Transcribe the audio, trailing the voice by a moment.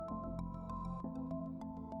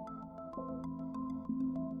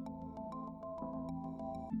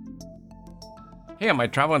Hey, on my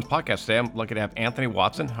Travel podcast today, I'm lucky to have Anthony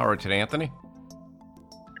Watson. How are you today, Anthony?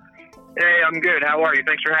 Hey, I'm good. How are you?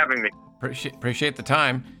 Thanks for having me. Appreciate the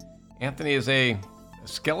time. Anthony is a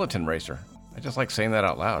skeleton racer. I just like saying that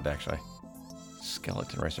out loud, actually.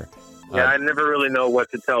 Skeleton racer. Yeah, I never really know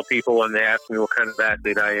what to tell people when they ask me what kind of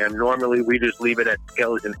athlete I am. Normally, we just leave it at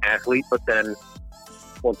skeleton athlete, but then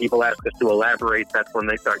when people ask us to elaborate, that's when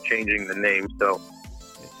they start changing the name. So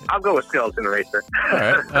I'll go with skeleton racer. All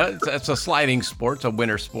right. It's a sliding sport. It's a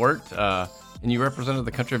winter sport. And you represented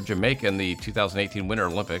the country of Jamaica in the 2018 Winter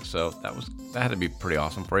Olympics, so that had to be pretty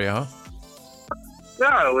awesome for you, huh?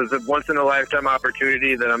 No, it was a once-in-a-lifetime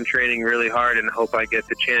opportunity that I'm training really hard and hope I get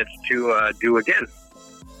the chance to do again.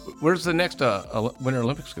 Where's the next Winter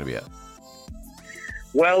Olympics going to be at?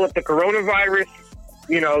 Well, if the coronavirus,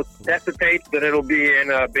 dissipates, then it'll be in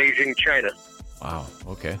Beijing, China. Wow,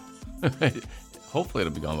 okay. Hopefully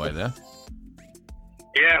it'll be gone by then.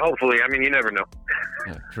 Yeah, hopefully. I mean, you never know.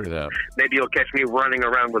 Yeah, true that. Maybe you'll catch me running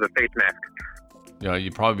around with a face mask.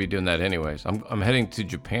 You'd probably be doing that anyways. I'm heading to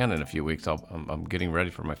Japan in a few weeks. I'm getting ready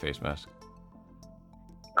for my face mask.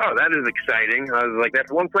 Oh, that is exciting. I was like,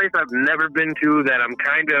 that's one place I've never been to that I'm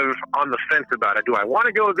kind of on the fence about it. Do I want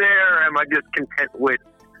to go there, or am I just content with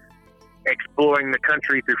exploring the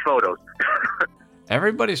country through photos?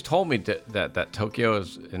 Everybody's told me that Tokyo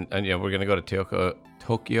is, and we're going to go to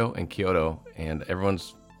Tokyo and Kyoto, and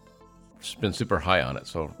everyone's been super high on it,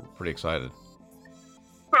 so we're pretty excited.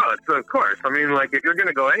 Oh, it's, of course. I mean, like, if you're going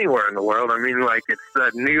to go anywhere in the world, I mean, like, it's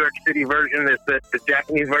the New York City version, it's the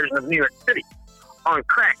Japanese version of New York City on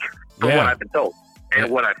crack, from what I've been told and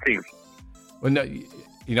what I've seen. Well, no,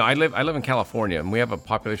 I live in California, and we have a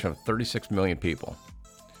population of 36 million people,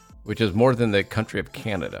 which is more than the country of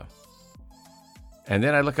Canada. And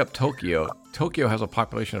then I look up Tokyo. Tokyo has a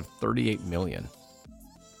population of 38 million.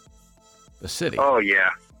 The city. Oh,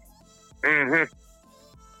 yeah. Mm-hmm.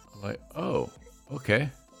 I'm like, oh,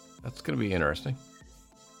 okay. That's going to be interesting.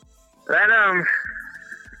 And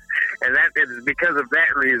that is because of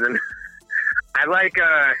that reason. I like,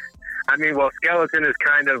 skeleton is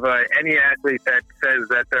kind of any athlete that says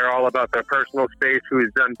that they're all about their personal space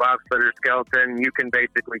who's done bobsled or skeleton. You can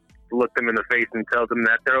basically look them in the face and tell them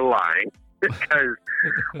that they're lying. Because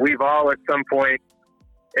we've all at some point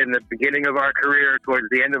in the beginning of our career, towards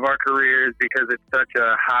the end of our careers, because it's such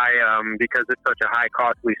a high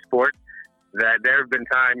costly sport, that there have been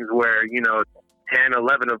times where 10,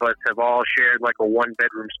 11 of us have all shared like a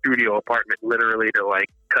 1-bedroom studio apartment, literally to like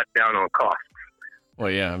cut down on costs. Well,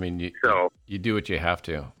 yeah, I mean, you do what you have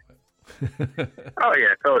to. Oh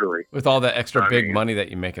yeah, totally. With all that extra big money that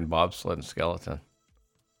you make in bobsled and skeleton.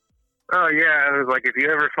 Oh yeah, I was like, if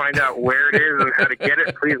you ever find out where it is and how to get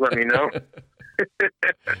it, please let me know.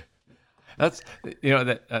 That's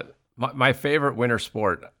my favorite winter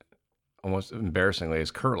sport, almost embarrassingly,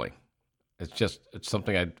 is curling. It's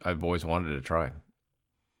something I've always wanted to try.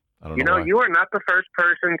 I don't know why. You are not the first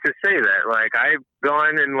person to say that. Like, I've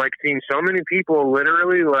gone and like seen so many people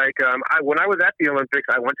literally like when I was at the Olympics,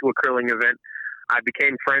 I went to a curling event. I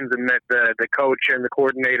became friends and met the coach and the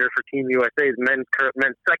coordinator for Team USA's men's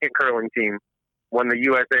second curling team when the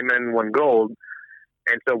USA men won gold.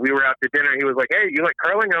 And so we were out to dinner. He was like, "Hey, you like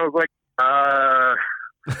curling?" I was like, I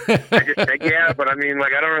just said, "Yeah," but I mean,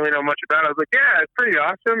 like, I don't really know much about it. I was like, "Yeah, it's pretty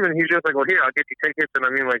awesome." And he's just like, "Well, here, I'll get you tickets." And I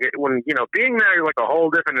mean, like, when being there is like a whole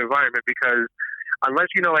different environment because unless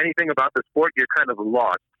you know anything about the sport, you're kind of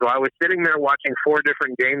lost. So I was sitting there watching 4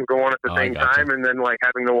 different games go on at the same time, and then like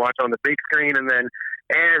having to watch on the big screen, and then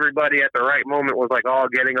everybody at the right moment was like all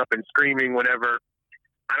getting up and screaming whenever,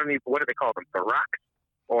 I don't even, what do they call them? The rock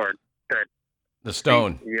or the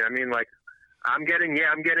stone. Yeah, I mean, like, I'm getting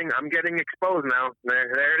exposed now.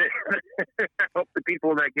 There it is. I hope the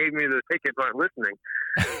people that gave me the tickets aren't listening.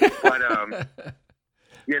 But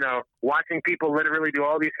watching people literally do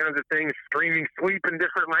all these kinds of things, screaming sweep in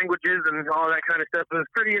different languages and all that kind of stuff was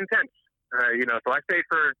pretty intense. So I stayed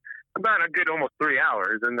for about a good almost 3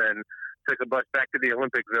 hours and then took a bus back to the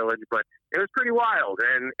Olympic Village. But it was pretty wild,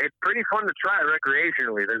 and it's pretty fun to try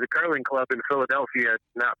recreationally. There's a curling club in Philadelphia,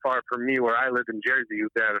 not far from me, where I live in Jersey,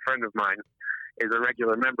 that a friend of mine is a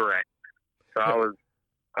regular member at. So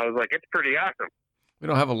I was like, it's pretty awesome. We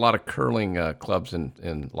don't have a lot of curling clubs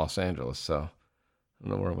in Los Angeles, so I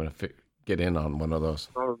don't know where I'm going to get in on one of those.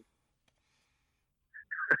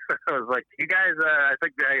 I was like, you guys, I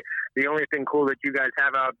think the only thing cool that you guys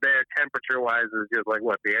have out there temperature-wise is just like,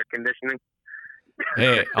 what, the air conditioning?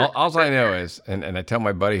 Hey, all I know is, and I tell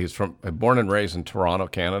my buddy who's born and raised in Toronto,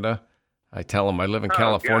 Canada, I tell him I live in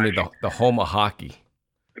California, the home of hockey.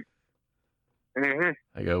 Mm-hmm.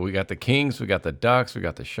 I go, we got the Kings, we got the Ducks, we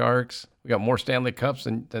got the Sharks. We got more Stanley Cups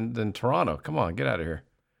than Toronto. Come on, get out of here.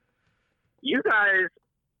 You guys,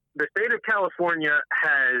 the state of California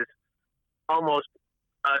has almost,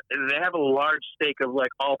 they have a large stake of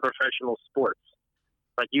like all professional sports.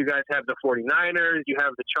 Like you guys have the 49ers, you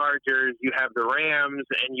have the Chargers, you have the Rams,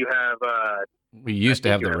 and you have, we used to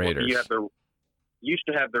have the Raiders. Used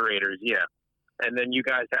to have the Raiders, yeah. And then you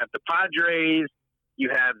guys have the Padres, you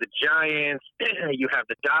have the Giants, you have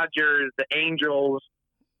the Dodgers, the Angels.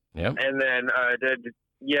 Yep. And then,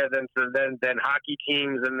 then hockey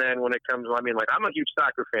teams. And then when it comes, I mean, like, I'm a huge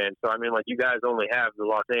soccer fan. So, I mean, like, you guys only have the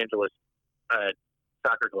Los Angeles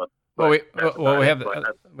soccer club. Well, we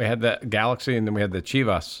had the Galaxy, and then we had the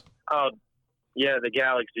Chivas. Oh, yeah, the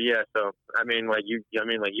Galaxy, yeah. So, I mean, like, you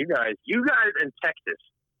guys in Texas,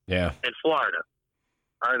 yeah, and Florida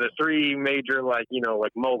are the three major, like,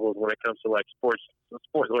 like moguls when it comes to like sports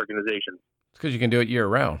organizations. It's because you can do it year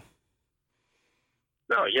round.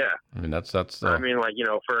 Oh yeah. I mean that's. I mean, like,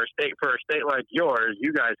 for a state like yours,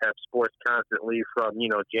 you guys have sports constantly from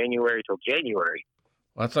January till January.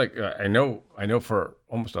 Well, that's like I know for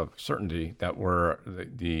almost a certainty that we're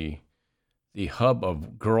the hub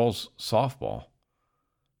of girls softball,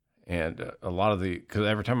 and a lot of because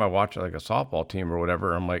every time I watch like a softball team or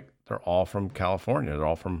whatever, I'm like, they're all from California. They're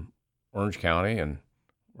all from Orange County, and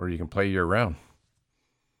where you can play year round.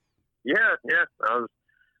 Yeah.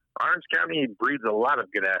 Orange County breeds a lot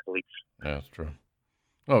of good athletes. Yeah, that's true.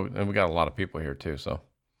 Oh, and we got a lot of people here too. So,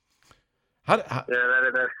 how that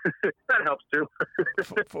helps too.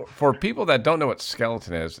 for people that don't know what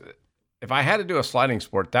skeleton is, if I had to do a sliding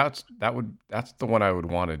sport, that's the one I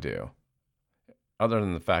would want to do. Other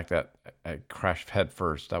than the fact that I crashed head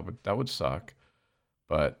first, that would suck.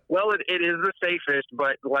 But well, it is the safest.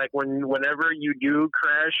 But like whenever you do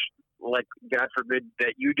crash, like God forbid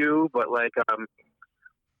that you do, but like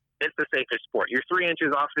it's the safest sport. You're 3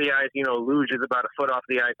 inches off the ice. Luge is about a foot off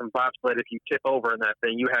the ice, and bobsled, if you tip over in that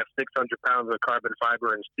thing, you have 600 pounds of carbon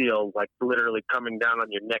fiber and steel, like literally coming down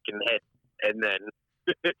on your neck and head. And then,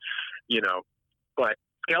 but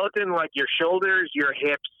skeleton, like your shoulders, your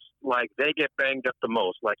hips, like they get banged up the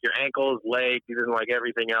most. Like your ankles, legs, and like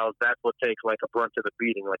everything else, that's what takes like a brunt of the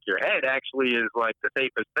beating. Like your head actually is like the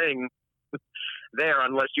safest thing there,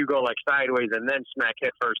 unless you go like sideways and then smack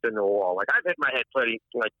head first into a wall. Like I've hit my head pretty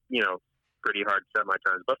hard semi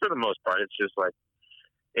times, but for the most part, it's just like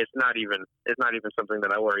it's not even something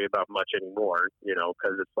that I worry about much anymore.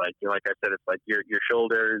 Because it's like like I said, it's like your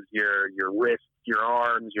shoulders, your wrists, your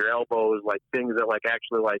arms, your elbows, like things that like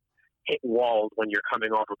actually like hit walls when you're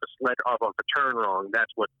coming off of a turn wrong.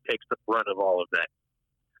 That's what takes the brunt of all of that.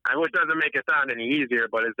 Which doesn't make it sound any easier,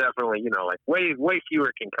 but it's definitely like way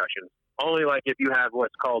fewer concussions. Only like if you have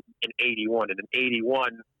what's called an 81, and an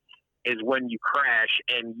 81 is when you crash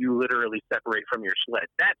and you literally separate from your sled.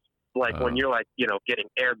 That's like when you're like, getting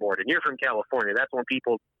airborne, and you're from California. That's when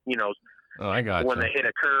people, I got when they hit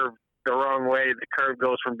a curve the wrong way, the curve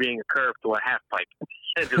goes from being a curve to a half pipe.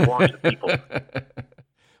 It just launches people.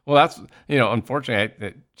 Well, that's,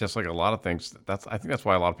 unfortunately, just like a lot of things, I think that's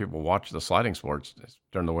why a lot of people watch the sliding sports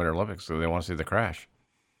during the Winter Olympics, so they want to see the crash.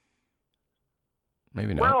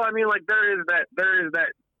 Maybe not. Well, I mean, like there is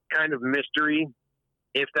that kind of mystery,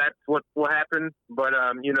 if that's what will happen. But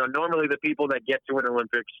normally the people that get to an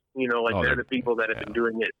Olympics, they're the people that have been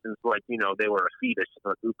doing it since like they were a fetus,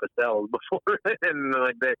 a group of cells before, and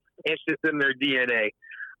like it's just in their DNA.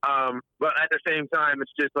 But at the same time,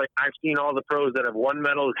 it's just like I've seen all the pros that have won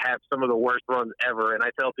medals have some of the worst runs ever, and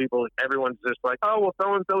I tell people, everyone's just like, oh well,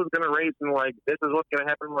 so and so is going to race, and like this is what's going to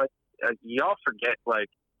happen. Like y'all forget, like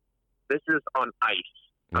this is on ice.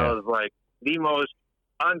 Yeah. I was like the most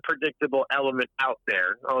unpredictable element out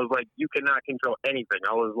there. I was like, you cannot control anything.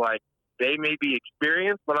 I was like, they may be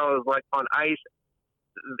experienced, but I was like, on ice,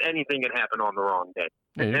 anything can happen on the wrong day,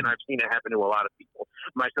 and I've seen it happen to a lot of people,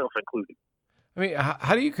 myself included. I mean,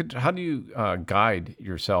 how do you guide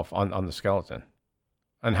yourself on the skeleton,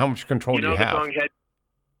 and how much control do you have?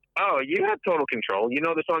 You have total control. You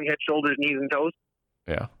know the song Head, Shoulders, Knees, and Toes?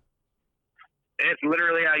 Yeah. It's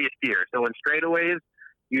literally how you steer. So in straightaways,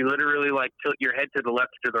 you literally like tilt your head to the left,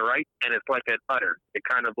 to the right, and it's like an udder. It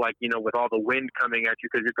kind of like, with all the wind coming at you,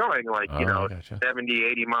 because you're going like, gotcha. 70,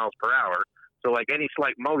 80 miles per hour. So like any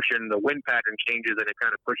slight motion, the wind pattern changes and it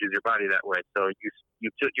kind of pushes your body that way. So you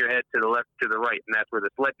tilt your head to the left, to the right, and that's where the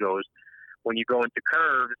sled goes. When you go into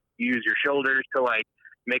curves, you use your shoulders to like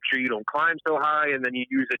make sure you don't climb so high, and then you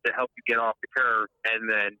use it to help you get off the curve. And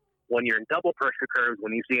then when you're in double pressure curves,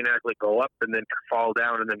 when you see an athlete go up and then fall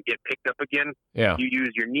down and then get picked up again, you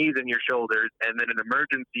use your knees and your shoulders. And then in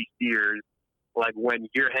emergency steers, Like when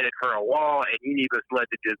you're headed for a wall and you need the sled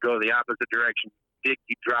to just go the opposite direction, you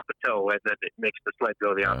drop a toe and then it makes the sled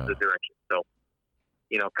go the opposite direction. So,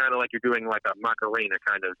 kind of like you're doing like a Macarena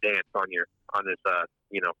kind of dance on this,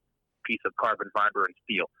 piece of carbon fiber and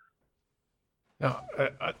steel. Now,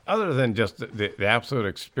 other than just the absolute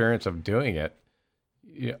experience of doing it,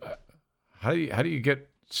 how do you get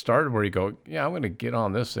started where you go, yeah, I'm going to get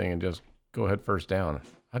on this thing and just go head first down?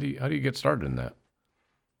 How do you get started in that?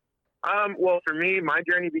 Well, for me, my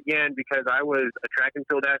journey began because I was a track and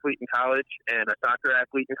field athlete in college and a soccer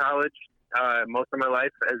athlete in college most of my life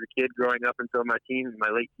as a kid, growing up until my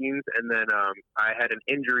late teens. And then I had an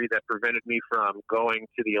injury that prevented me from going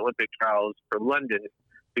to the Olympic trials for London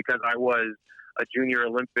because I was a junior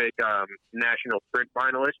Olympic national sprint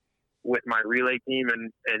finalist with my relay team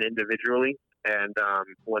and individually. And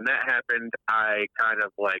when that happened, I kind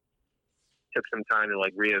of took some time to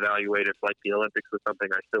reevaluate if the Olympics was something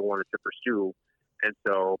I still wanted to pursue. And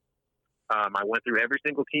so I went through every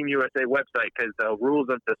single Team USA website because the rules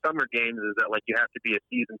of the summer games is that you have to be a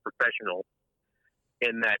seasoned professional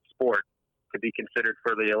in that sport to be considered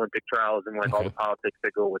for the Olympic trials and all the politics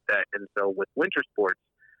that go with that. And so with winter sports,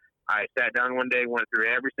 I sat down one day, went through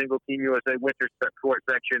every single Team USA winter sport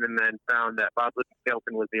section, and then found that bobsled and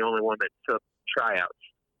skeleton was the only one that took tryouts.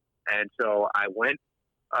 And so I went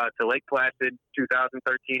to Lake Placid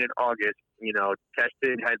 2013 in August,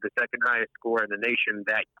 tested, had the second highest score in the nation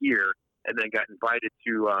that year, and then got invited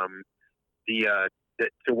to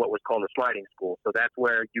to what was called a sliding school. So that's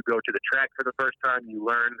where you go to the track for the first time. You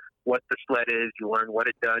learn what the sled is. You learn what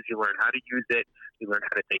it does. You learn how to use it. You learn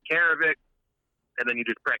how to take care of it. And then you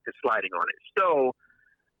just practice sliding on it. So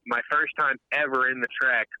my first time ever in the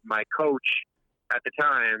track, my coach at the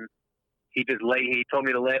time, he told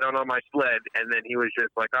me to lay it on my sled, and then he was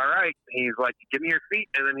just like, all right. He's like, give me your feet.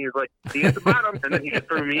 And then he was like, see you at the bottom. And then he just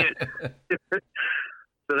threw me in.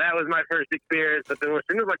 So that was my first experience. But then as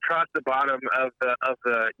soon as I crossed the bottom as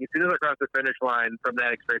soon as I crossed the finish line from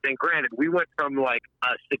that experience, and granted, we went from a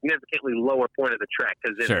significantly lower point of the track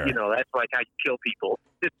because, that's how you kill people.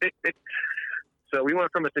 So we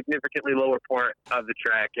went from a significantly lower part of the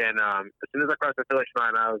track, and as soon as I crossed the finish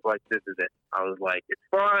line, I was like, this is it. I was like, it's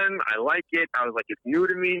fun. I like it. I was like, it's new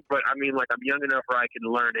to me, but I'm young enough where I can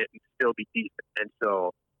learn it and still be decent. And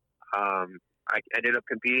so I ended up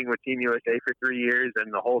competing with Team USA for 3 years,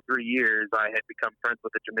 and the whole 3 years I had become friends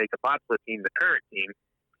with the Jamaica bobsled team, the current team,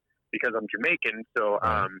 because I'm Jamaican. So,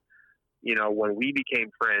 when we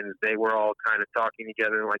became friends, they were all kind of talking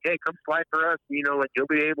together and hey, come slide for us. You'll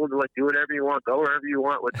be able to do whatever you want, go wherever you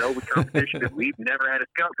want with no competition. And we've never had a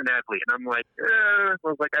skeleton athlete. And I'm like, I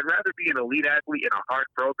was like, I'd rather be an elite athlete in a hard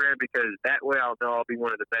program because that way I'll know I'll be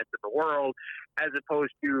one of the best in the world as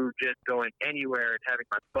opposed to just going anywhere and having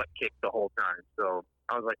my butt kicked the whole time. So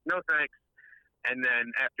I was like, no thanks. And then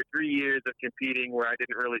after 3 years of competing where I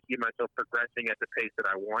didn't really see myself progressing at the pace that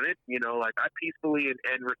I wanted, I peacefully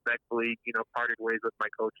and respectfully, parted ways with my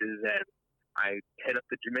coaches, and I hit up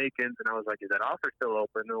the Jamaicans and I was like, is that offer still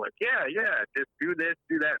open? And they're like, yeah, just do this,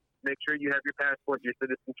 do that. Make sure you have your passport, your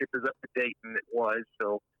citizenship is up to date. And it was.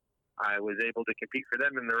 So I was able to compete for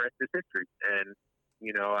them, and the rest is history. And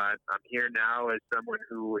I'm here now as someone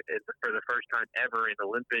who is, for the first time ever in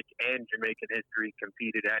Olympic and Jamaican history,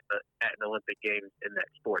 competed at an Olympic Games in that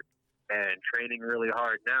sport, and training really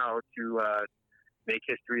hard now to make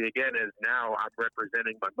history again, as now I'm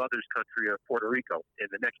representing my mother's country of Puerto Rico in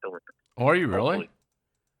the next Olympics. Oh, are you really?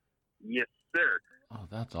 Yes, sir. Oh,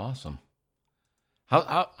 that's awesome.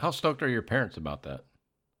 How stoked are your parents about that?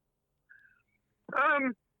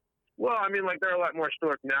 Well, they're a lot more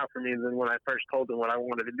stoked now for me than when I first told them what I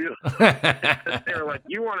wanted to do. They were like,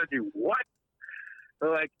 you want to do what? They're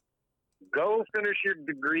like, go finish your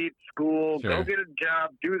degree at school, go get a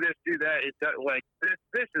job, do this, do that. It's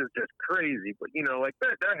this is just crazy. But,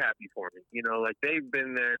 they're happy for me. They've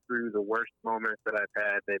been there through the worst moments that I've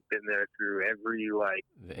had. They've been there through every,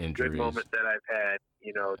 good moment that I've had.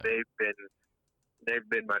 They've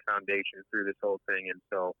been my foundation through this whole thing. And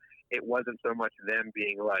so it wasn't so much them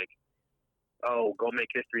being like, oh, go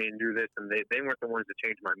make history and do this. And they weren't the ones to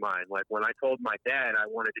change my mind. When I told my dad I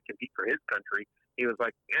wanted to compete for his country, he was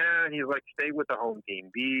like, he's like, stay with the home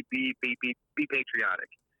team, be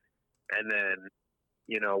patriotic. And then,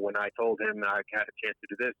 when I told him I had a chance to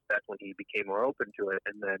do this, that's when he became more open to it.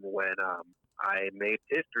 And then when I made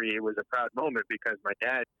history, it was a proud moment because my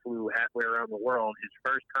dad flew halfway around the world, his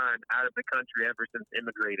first time out of the country ever since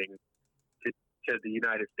immigrating to the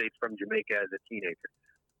United States from Jamaica as a teenager.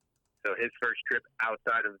 So his first trip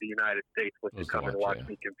outside of the United States was to come and watch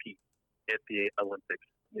me compete at the Olympics,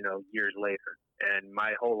 years later. And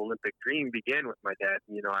my whole Olympic dream began with my dad.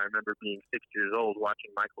 You know, I remember being 6 years old watching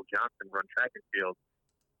Michael Johnson run track and field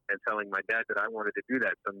and telling my dad that I wanted to do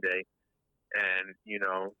that someday. And, you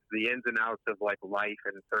know, the ins and outs of like life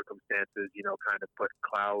and circumstances, you know, kind of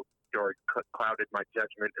clouded my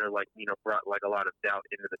judgment, or like, you know, brought like a lot of doubt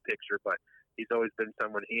into the picture. But he's always been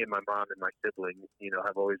someone, he and my mom and my siblings, you know,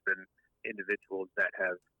 have always been individuals that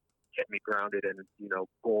have kept me grounded and, you know,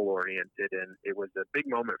 goal oriented. And it was a big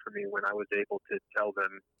moment for me when I was able to tell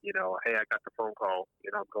them, you know, hey, I got the phone call,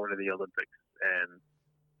 you know, I'm going to the Olympics. And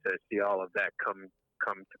to see all of that come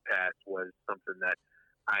to pass was something that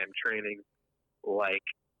I am training like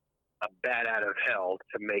a bat out of hell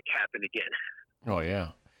to make happen again. Oh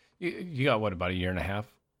yeah. You got what, about a year and a half?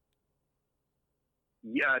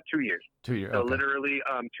 Yeah, 2 years. 2 years. So okay. literally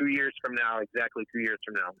 2 years from now, exactly 2 years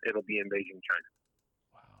from now, it'll be in Beijing, China.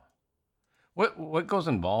 What goes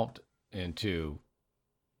involved into,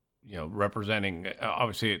 you know, representing?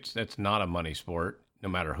 Obviously, it's not a money sport, no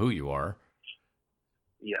matter who you are.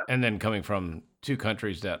 Yeah. And then coming from two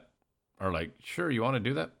countries that are like, sure, you want to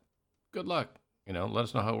do that? Good luck. You know, let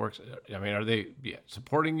us know how it works. I mean, are they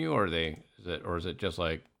supporting you, or is it just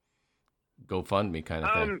like GoFundMe kind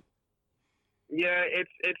of thing? Yeah,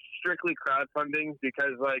 it's strictly crowdfunding,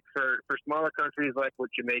 because like for smaller countries like with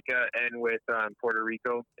Jamaica and with Puerto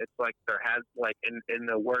Rico, it's like there has, like, in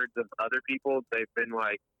the words of other people, they've been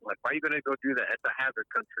like why are you going to go do that? It's a hazard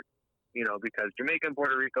country, you know, because Jamaica and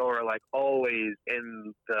Puerto Rico are like always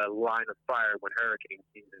in the line of fire when hurricane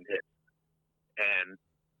season hits. And,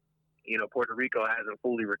 you know, Puerto Rico hasn't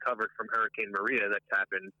fully recovered from Hurricane Maria that's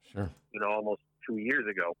happened, Sure. you know, almost 2 years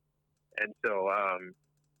ago. And so,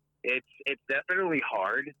 it's definitely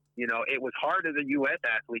hard. You know, it was hard as a U.S.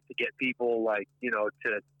 athlete to get people like, you know,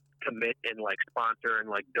 to commit and like sponsor and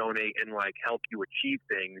like donate and like help you achieve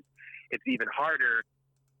things. It's even harder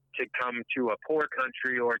to come to a poor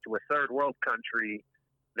country or to a third world country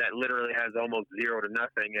that literally has almost zero to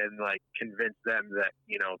nothing and like convince them that,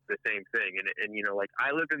 you know, the same thing. And, you know, like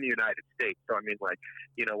I live in the United States. So, I mean, like,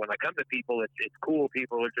 you know, when I come to people, it's cool.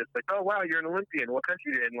 People are just like, oh, wow, you're an Olympian. What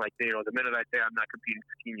country? And like, you know, the minute I say I'm not competing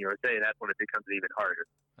for Team USA, that's when it becomes even harder.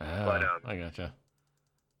 But, I gotcha.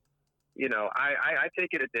 You know, I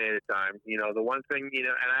take it a day at a time. You know, the one thing, you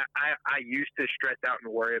know, and I used to stress out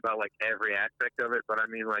and worry about like every aspect of it, but I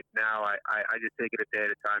mean, like now I just take it a day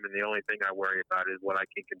at a time, and the only thing I worry about is what I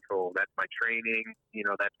can control. That's my training, you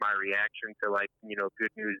know, that's my reaction to like, you know,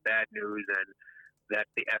 good news, bad news, and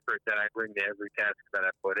that's the effort that I bring to every task that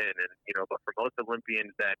I put in. And, you know, but for most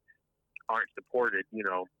Olympians that aren't supported, you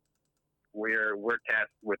know, we're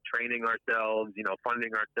tasked with training ourselves, you know,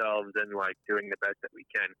 funding ourselves, and like doing the best that we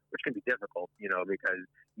can, which can be difficult, you know, because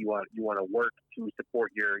you want to work to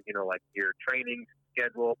support your, you know, like your training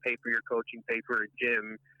schedule, pay for your coaching, pay for a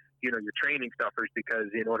gym, you know, your training suffers because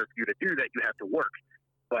in order for you to do that, you have to work.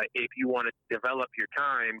 But if you want to develop your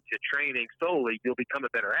time to training solely, you'll become a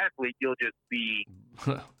better athlete. You'll just be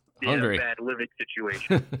in a bad living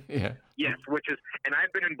situation. Yeah. Yes, which is, and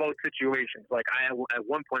I've been in both situations. Like I at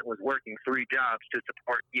one point was working 3 jobs to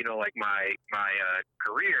support, you know, like my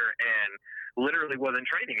career, and literally wasn't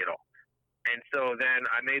training at all. And so then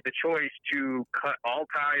I made the choice to cut all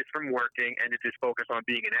ties from working and to just focus on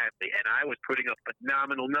being an athlete. And I was putting up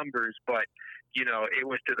phenomenal numbers, but, you know, it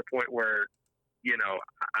was to the point where, you know,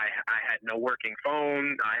 I had no working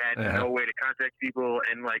phone. I had no way to contact people.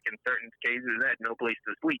 And like in certain cases, I had no place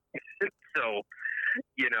to sleep. So,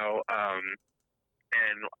 you know,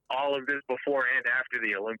 and all of this before and after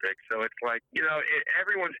the Olympics. So it's like, you know,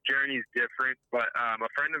 everyone's journey is different. But a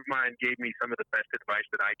friend of mine gave me some of the best advice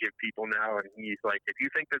that I give people now. And he's like, if you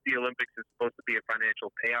think that the Olympics is supposed to be a financial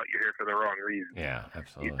payout, you're here for the wrong reason. Yeah,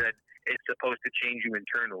 absolutely. He said it's supposed to change you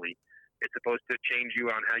internally. It's supposed to change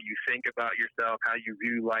you on how you think about yourself, how you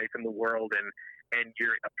view life in the world, and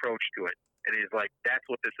your approach to it. And he's like, that's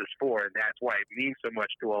what this is for. And that's why it means so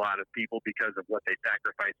much to a lot of people, because of what they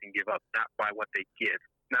sacrifice and give up, not by what they give,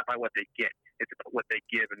 not by what they get. It's about what they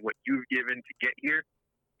give and what you've given to get here.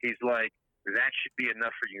 He's like, that should be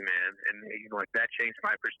enough for you, man. And, you know, like that changed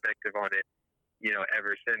my perspective on it, you know,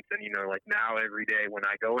 ever since. And, you know, like now every day when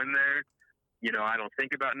I go in there, you know, I don't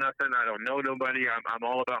think about nothing. I don't know nobody. I'm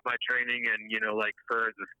all about my training, and you know, like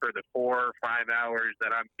for the 4 or 5 hours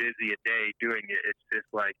that I'm busy a day doing it, it's just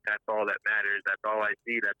like that's all that matters. That's all I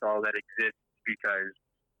see. That's all that exists, because,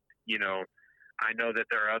 you know, I know that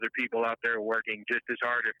there are other people out there working just as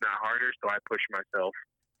hard, if not harder. So I push myself,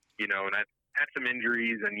 you know, and I've had some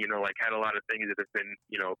injuries, and you know, like had a lot of things that have been,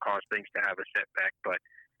 you know, caused things to have a setback, but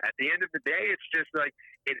at the end of the day, it's just like,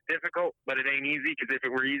 it's difficult, but it ain't easy, because if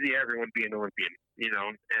it were easy, everyone would be an Olympian,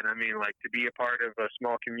 And I mean, like, to be a part of a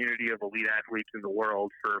small community of elite athletes in the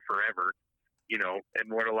world for forever,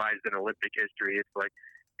 immortalized in Olympic history, it's like,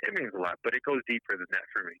 it means a lot, but it goes deeper than that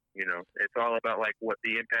for me. It's all about like what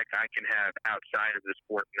the impact I can have outside of the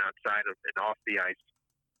sport and outside of and off the ice,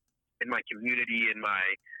 in my community, in my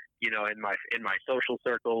social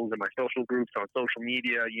circles, in my social groups on social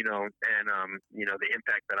media, and the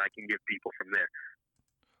impact that I can give people from there.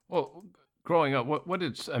 Well, growing up,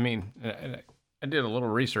 I mean, I did a little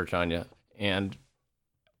research on you, and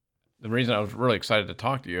the reason I was really excited to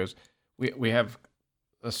talk to you is we have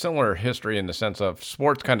a similar history in the sense of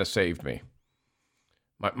sports kind of saved me.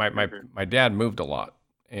 My dad moved a lot,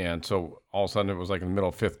 and so all of a sudden it was like in the middle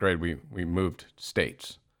of fifth grade we moved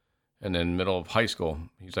states, and then middle of high school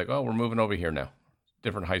he's like, oh, we're moving over here now,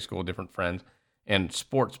 different high school, different friends, and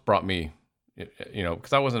sports brought me,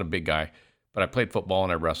 because I wasn't a big guy, but I played football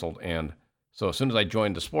and I wrestled, and so as soon as I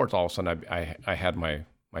joined the sports, all of a sudden I had my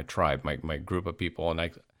tribe, my group of people, and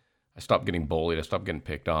I stopped getting bullied, I stopped getting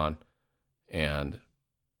picked on, and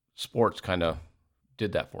sports kind of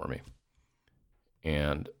did that for me.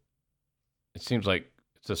 And it seems like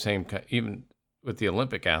it's the same, even with the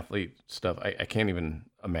Olympic athlete stuff, I can't even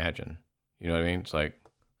imagine. You know what I mean? It's like,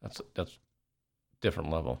 that's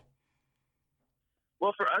different level.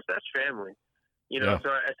 Well, for us, that's family. Yeah. So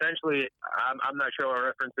essentially, I'm not sure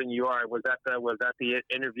what referencing you are. Was that the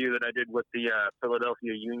interview that I did with the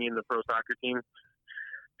Philadelphia Union, the pro soccer team?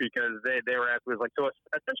 Because they were asking, like, so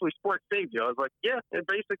essentially sports saved you. I was like, yeah, it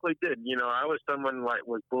basically did. I was someone like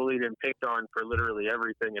was bullied and picked on for literally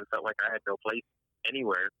everything, and felt like I had no place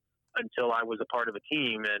anywhere until I was a part of a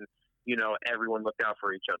team, and everyone looked out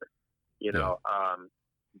for each other.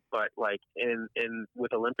 But like in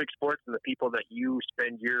with Olympic sports and the people that you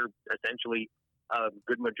spend your essentially a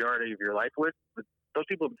good majority of your life with, those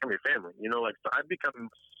people become your family. So I've become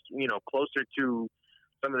closer to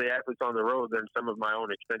some of the athletes on the road than some of my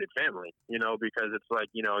own extended family, because it's like,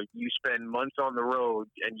 you spend months on the road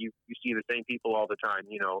and you see the same people all the time,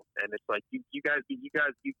 and it's like, you guys,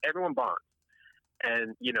 everyone bonds.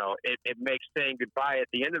 And, it makes saying goodbye at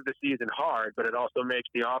the end of the season hard, but it also makes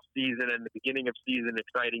the off season and the beginning of season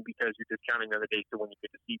exciting, because you're just counting on the days to when you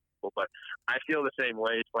get to see people. But I feel the same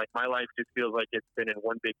way. It's like my life just feels like it's been in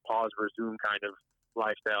one big pause, resume kind of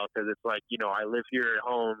lifestyle, because it's like, I live here at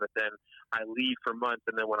home, but then I leave for months,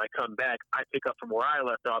 and then when I come back, I pick up from where I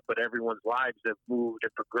left off, but everyone's lives have moved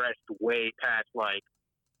and progressed way past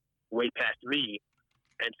me.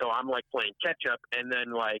 And so I'm like playing catch up, and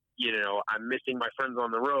then like, I'm missing my friends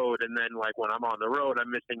on the road, and then like when I'm on the road,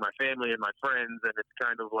 I'm missing my family and my friends, and it's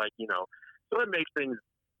kind of like, so it makes things,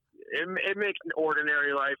 it makes an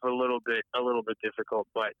ordinary life a little bit difficult,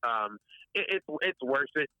 but it's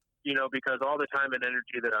worth it, because all the time and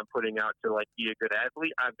energy that I'm putting out to like be a good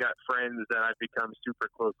athlete, I've got friends that I've become super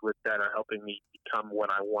close with that are helping me become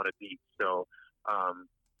what I want to be. So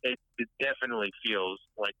it definitely feels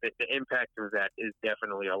like the impact of that is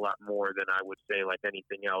definitely a lot more than I would say like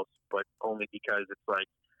anything else, but only because it's like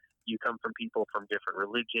you come from people from different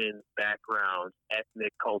religions, backgrounds,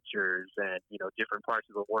 ethnic cultures, and different parts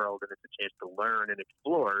of the world, and it's a chance to learn and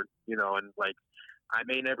explore, and like I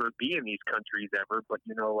may never be in these countries ever, but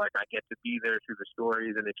like I get to be there through the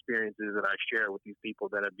stories and experiences that I share with these people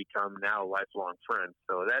that have become now lifelong friends.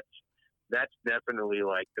 So that's definitely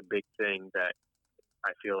like the big thing that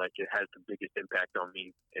I feel like it has the biggest impact on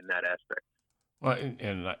me in that aspect. Well,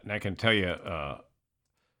 and I can tell you,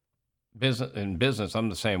 business, I'm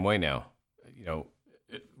the same way now.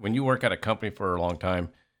 When you work at a company for a long time,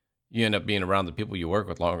 you end up being around the people you work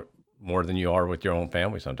with more than you are with your own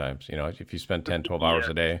family sometimes. If you spend 10, 12 hours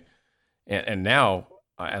a day. And now,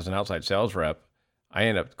 as an outside sales rep, I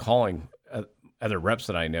end up calling other reps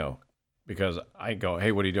that I know, because I go,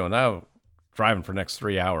 hey, what are you doing now? Driving for the next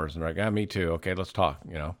 3 hours. And they're like, me too. Okay, let's talk,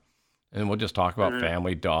 and we'll just talk about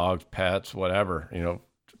family, dogs, pets, whatever,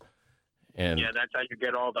 And yeah, that's how you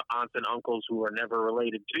get all the aunts and uncles who are never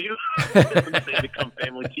related to you. They become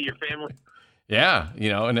family to your family. Yeah,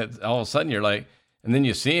 and it's all of a sudden you're like, and then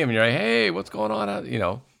you see him and you're like, hey, what's going on?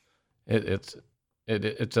 It's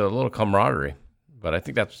a little camaraderie, but I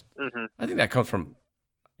think I think that comes from,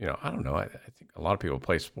 I don't know. I think a lot of people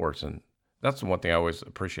play sports, and that's the one thing I always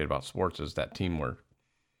appreciate about sports is that teamwork.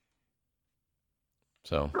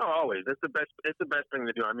 So. No, always. It's the best thing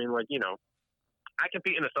to do. I mean, like, I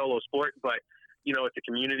compete in a solo sport, but it's a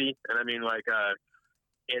community, and I mean, like,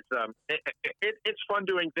 it's fun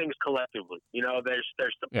doing things collectively. There's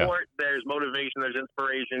support, there's motivation, there's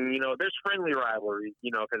inspiration. There's friendly rivalries.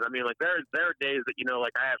 Because I mean, like, there are days that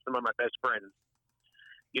like I have some of my best friends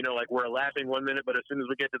like we're laughing 1 minute, but as soon as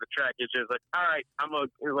we get to the track, it's just like, all right, I'm gonna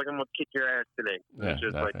kick your ass today. And Yeah, it's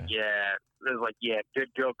just exactly.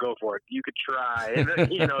 good, go for it. You could try, and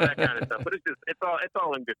that kind of stuff. But it's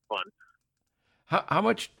all in good fun. How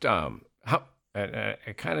much?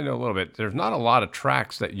 I kind of know a little bit. There's not a lot of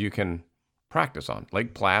tracks that you can practice on.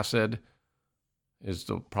 Lake Placid is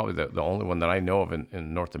probably the only one that I know of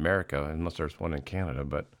in North America, unless there's one in Canada.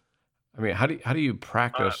 But I mean, how do you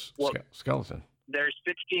practice skeleton? There's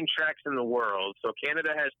 16 tracks in the world, so Canada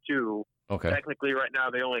has 2. Okay. Technically, right now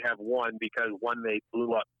they only have 1 because one they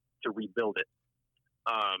blew up to rebuild it.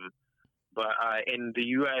 But in the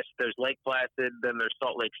U.S., there's Lake Placid, then there's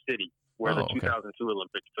Salt Lake City, where the 2002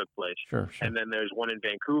 Olympics took place. Sure. And then there's one in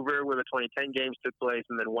Vancouver where the 2010 games took place,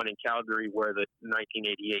 and then one in Calgary where the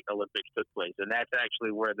 1988 Olympics took place. And that's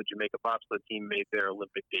actually where the Jamaica bobsled team made their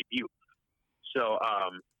Olympic debut. So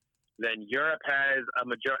then Europe has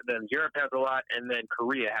a lot, and then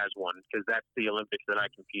Korea has one because that's the Olympics that I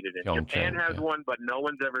competed in. Japan has one, but no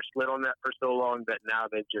one's ever slid on that for so long that now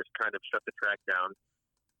they've just kind of shut the track down.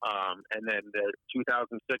 And then the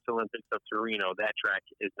 2006 Olympics of Torino, that track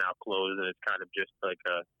is now closed, and it's kind of just like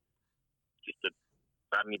I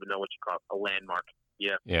don't even know what you call it, a landmark.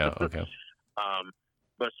 Yeah. Yeah. Okay.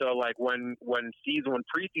 But so like when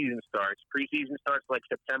preseason starts like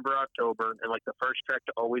September, October, and like the first track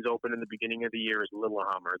to always open in the beginning of the year is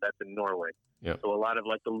Lillehammer. That's in Norway. Yeah. So a lot of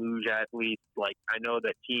like the luge athletes, like I know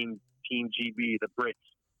that Team GB, the Brits,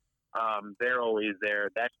 they're always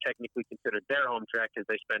there. That's technically considered their home track because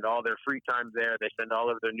they spend all their free time there. They send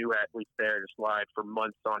all of their new athletes there to slide for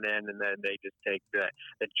months on end, and then they just take that.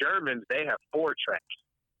 The Germans, they have 4 tracks.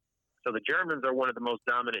 So the Germans are one of the most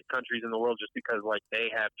dominant countries in the world just because, like, they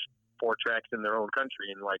have 4 tracks in their own country,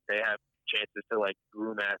 and, like, they have chances to, like,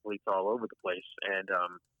 groom athletes all over the place. And,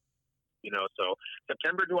 so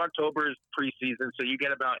September to October is preseason. So you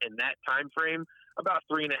get about, in that time frame, about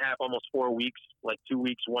 3.5, almost 4 weeks, like 2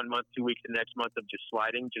 weeks, 1 month, 2 weeks the next month of just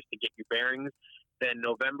sliding just to get your bearings. Then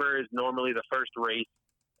November is normally the first race.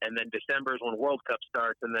 And then December is when World Cup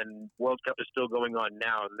starts, and then World Cup is still going on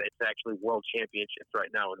now, and it's actually World Championships right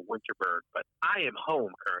now in Winterberg. But I am home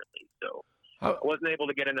currently, so I wasn't able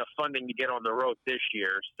to get enough funding to get on the road this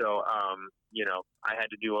year. So, I had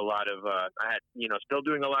to do a lot of, still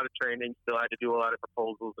doing a lot of training, still had to do a lot of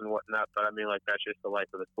proposals and whatnot. But I mean, like, that's just the life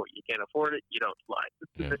of the sport. You can't afford it, you don't slide.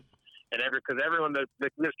 Yeah. And because everyone, the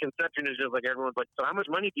misconception is just like everyone's like, so how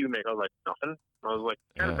much money do you make? I was like, nothing. I was like,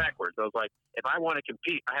 kind of backwards. I was like, if I want to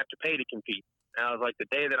compete, I have to pay to compete. And I was like,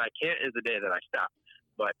 the day that I can't is the day that I stop.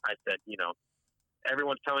 But I said,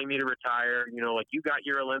 everyone's telling me to retire. Like, you got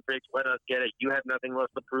your Olympics, let us get it. You have nothing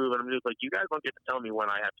left to prove. And I'm just like, you guys don't get to tell me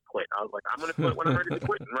when I have to quit. I was like, I'm going to quit when I'm ready to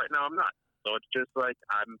quit. And right now I'm not. So it's just like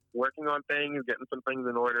I'm working on things, getting some things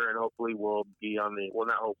in order, and hopefully we'll be on the –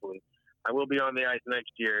 well, not hopefully. I will be on the ice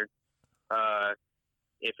next year.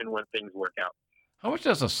 If and when things work out. How much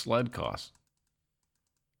does a sled cost?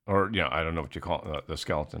 Or, I don't know what you call it, the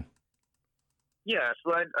skeleton. Yeah,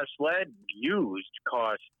 a sled used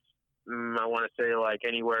costs, I want to say like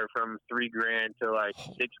anywhere from $3,000 to like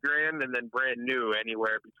 $6,000, and then brand new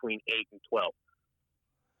anywhere between 8 and 12.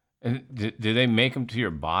 And do they make them to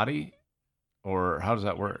your body? Or how does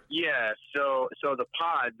that work? Yeah, so the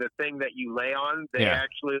pod, the thing that you lay on, they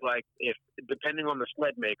actually, like, if depending on the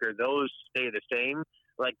sled maker, those stay the same.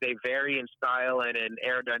 Like, they vary in style and in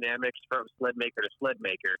aerodynamics from sled maker to sled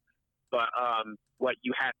maker. But what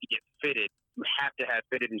you have to get fitted, you have to have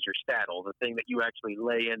fitted is your saddle, the thing that you actually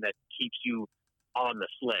lay in that keeps you on the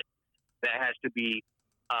sled. That has to be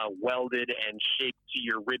welded and shaped to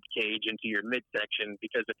your rib cage and to your midsection,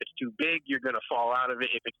 because if it's too big, you're going to fall out of it.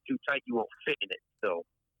 If it's too tight, you won't fit in it. So,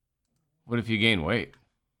 what if you gain weight?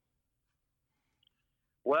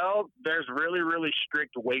 Well, there's really, really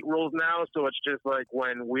strict weight rules now. So it's just like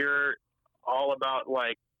when we're all about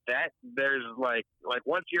like that, there's like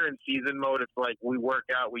once you're in season mode, it's like we work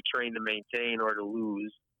out, we train to maintain or to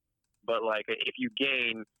lose. But like if you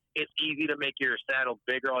gain, it's easy to make your saddle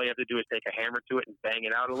bigger. All you have to do is take a hammer to it and bang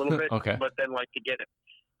it out a little bit. Okay. But then, like, to get it,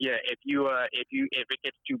 if it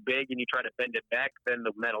gets too big and you try to bend it back, then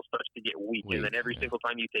the metal starts to get weak. And then every single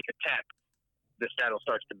time you take a tap, the saddle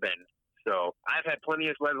starts to bend. So I've had plenty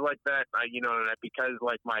of sleds like that. Because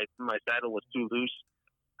like my saddle was too loose,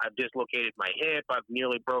 I've dislocated my hip. I've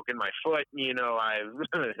nearly broken my foot. I've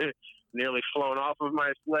nearly flown off of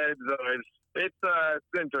my sled. So it's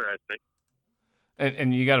interesting.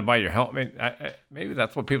 And you got to buy your helmet. Maybe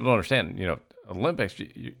that's what people don't understand. Olympics,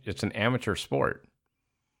 it's an amateur sport.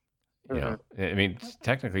 I mean,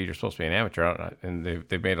 technically you're supposed to be an amateur, and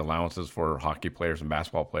they've made allowances for hockey players and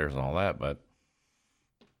basketball players and all that. But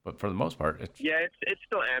But for the most part, it's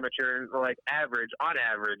still amateur, like on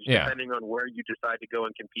average, depending on where you decide to go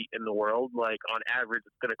and compete in the world. Like on average,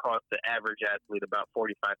 it's going to cost the average athlete about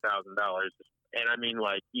 $45,000. And I mean,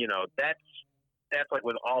 like, you know, that's like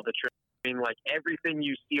with all the training, like everything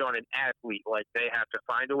you see on an athlete, like they have to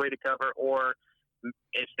find a way to cover, or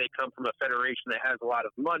if they come from a federation that has a lot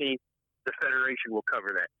of money, the federation will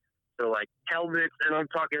cover that. So like helmets, and I'm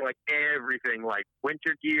talking like everything, like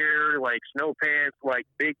winter gear, like snow pants, like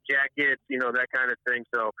big jackets, you know, that kind of thing.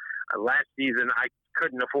 So last season I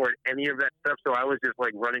couldn't afford any of that stuff, so I was just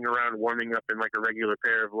like running around warming up in like a regular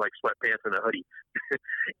pair of like sweatpants and a hoodie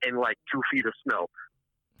in like 2 feet of snow.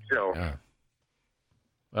 So,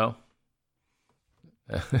 well,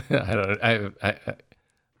 I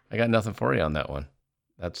got nothing for you on that one.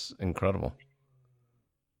 That's incredible.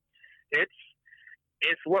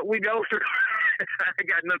 It's what we go through. I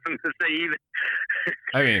got nothing to say either.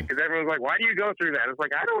 I mean, because everyone's like, "Why do you go through that?" It's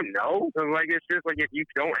like, I don't know. It's like, it's just like if you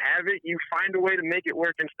don't have it, you find a way to make it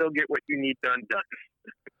work and still get what you need done.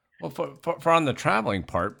 Well, for on the traveling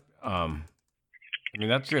part, I mean,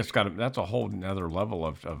 that's a whole nother level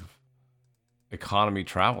of economy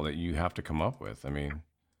travel that you have to come up with. I mean,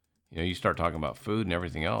 you know, you start talking about food and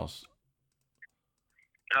everything else.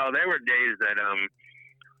 Oh, there were days that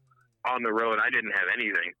on the road I didn't have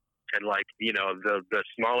anything. And like, you know, the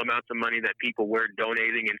small amounts of money that people were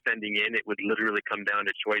donating and sending in, it would literally come down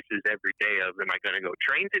to choices every day of, am I going to go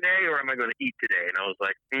train today or am I going to eat today? And I was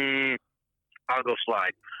like, I'll go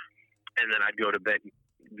slide. And then I'd go to bed,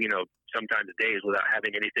 you know, sometimes days without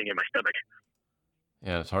having anything in my stomach.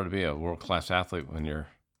 Yeah, it's hard to be a world-class athlete when you're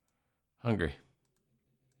hungry.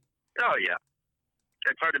 Oh, yeah.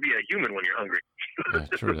 It's hard to be a human when you're hungry. Yeah,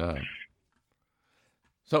 true that.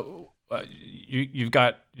 So you're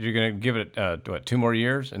going to give it what, 2 more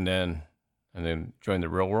years and then join the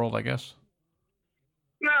real world, I guess?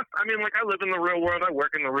 No, I mean, like I live in the real world. I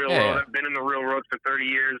work in the real world. I've been in the real world for 30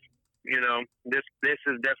 years. You know, this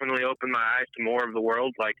has definitely opened my eyes to more of the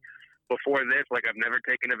world. Like before this, like I've never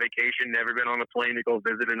taken a vacation, never been on a plane to go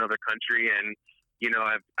visit another country. And, you know,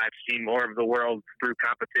 I've seen more of the world through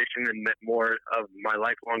competition and met more of my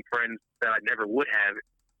lifelong friends that I never would have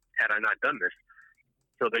had I not done this.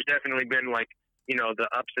 So there's definitely been like, you know, the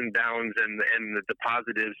ups and downs and the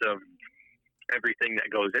positives of everything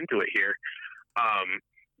that goes into it here.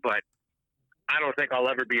 But I don't think I'll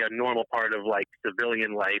ever be a normal part of like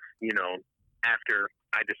civilian life, you know, after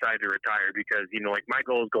I decide to retire, because, you know, like my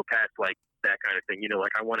goals go past like that kind of thing. You know,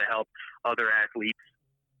 like I want to help other athletes,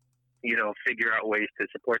 you know, figure out ways to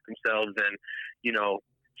support themselves and, you know,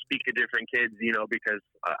 speak to different kids, you know, because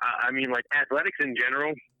I mean, like athletics in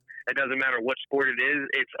general, it doesn't matter what sport it is.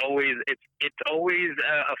 It's always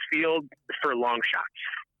a field for long shots.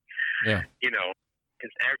 Yeah. You know,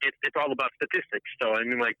 it's all about statistics. So, I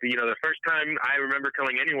mean, like, you know, the first time I remember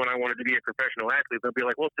telling anyone I wanted to be a professional athlete, they'll be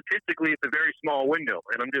like, well, statistically, it's a very small window.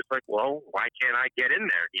 And I'm just like, well, why can't I get in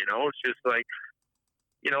there? You know, it's just like,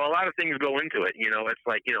 you know, a lot of things go into it. You know, it's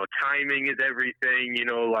like, you know, timing is everything, you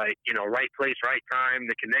know, like, you know, right place, right time,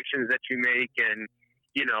 the connections that you make and,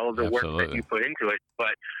 you know, the work that you put into it.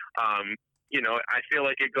 But, you know, I feel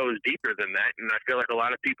like it goes deeper than that. And I feel like a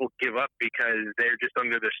lot of people give up because they're just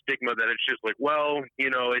under the stigma that it's just like, well, you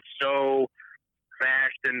know, it's so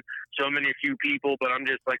fast and so many few people. But I'm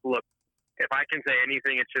just like, look, if I can say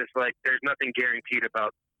anything, it's just like there's nothing guaranteed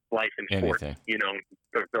about life in sport. You know,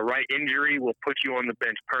 the right injury will put you on the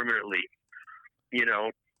bench permanently, you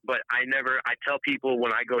know. But I tell people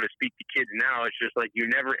when I go to speak to kids now, it's just like you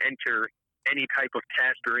never enter any type of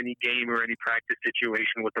test or any game or any practice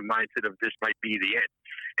situation with the mindset of this might be the end.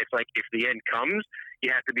 It's like if the end comes, you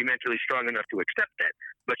have to be mentally strong enough to accept that.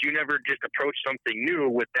 But you never just approach something new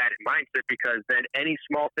with that mindset, because then any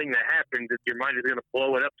small thing that happens, your mind is going to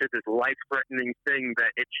blow it up to this life-threatening thing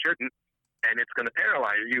that it shouldn't, and it's going to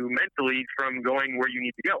paralyze you mentally from going where you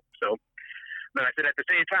need to go. So, but I said at the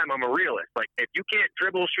same time, I'm a realist. Like, if you can't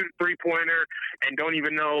dribble, shoot a three-pointer, and don't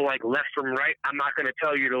even know, like, left from right, I'm not going to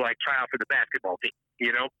tell you to, like, try out for the basketball team,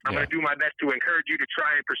 you know? I'm going to do my best to encourage you to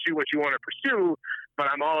try and pursue what you want to pursue, but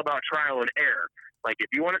I'm all about trial and error. Like, if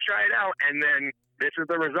you want to try it out, and then this is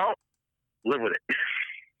the result, live with it.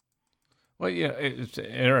 Well, yeah, it's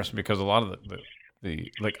interesting because a lot of the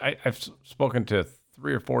like, I've spoken to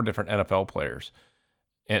 3 or 4 different NFL players,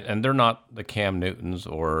 and they're not the Cam Newtons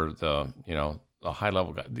or the, you know, the high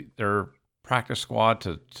level guy. They're practice squad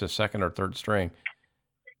to second or third string.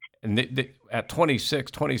 And they, at 26,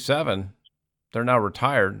 27, they're now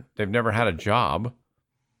retired. They've never had a job.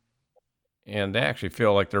 And they actually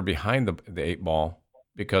feel like they're behind the 8 ball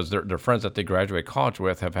because their friends that they graduate college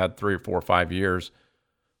with have had 3 or 4 or 5 years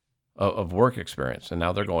of work experience, and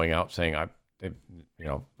now they're going out saying,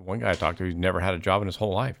 one guy I talked to, he's never had a job in his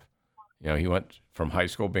whole life. He went from high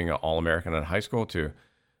school being an All-American in high school to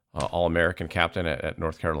All-American captain at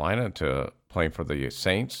North Carolina to playing for the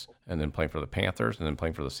Saints and then playing for the Panthers and then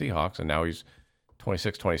playing for the Seahawks. And now he's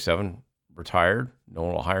 26, 27, retired. No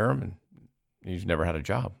one will hire him, and he's never had a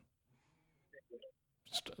job.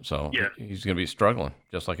 So he's going to be struggling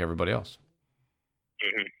just like everybody else.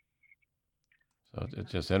 Mm-hmm. So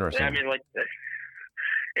it's just interesting. Yeah, I mean, like,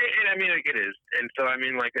 it is. And so, I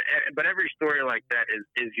mean, like, but every story like that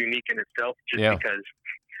is unique in itself, just because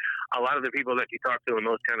a lot of the people that you talk to in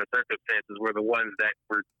those kind of circumstances were the ones that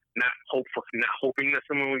were not hoping that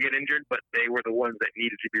someone would get injured, but they were the ones that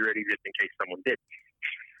needed to be ready just in case someone did.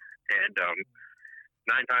 And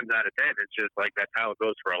 9 times out of 10, it's just like that's how it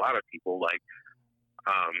goes for a lot of people. Like,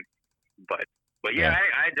 but yeah,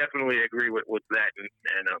 I definitely agree with that,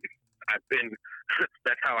 and I've been.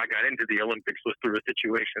 That's how I got into the Olympics, was through a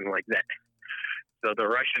situation like that. So the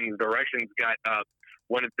Russians got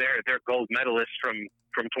one of their gold medalists from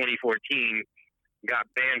 2014 got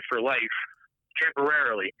banned for life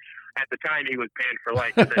temporarily. At the time, he was banned for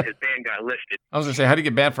life, and then his ban got lifted. I was going to say, how do you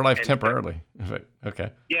get banned for life temporarily?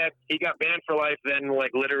 Okay. Yeah, he got banned for life, then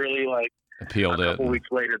literally appealed a couple weeks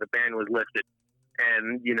later, the ban was lifted.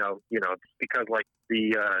 And, because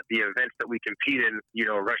the events that we compete in,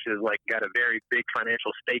 Russia's got a very big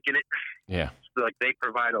financial stake in it. Yeah. So they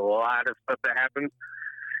provide a lot of stuff that happens.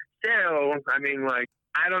 So, I mean,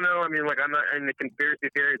 I don't know. I mean, I'm not in the conspiracy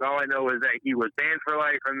theories. All I know is that he was banned for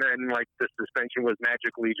life, and then the suspension was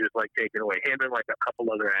magically just taken away. Him and a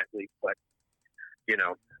couple other athletes, but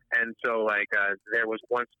and so there was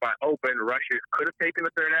one spot open. Russia could have taken a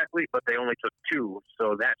third athlete, but they only took 2.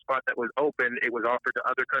 So that spot that was open, it was offered to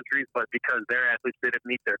other countries, but because their athletes didn't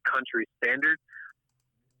meet their country's standards,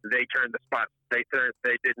 they turned the spot. They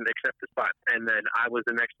didn't accept the spot, and then I was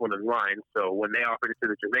the next one in line. So when they offered it to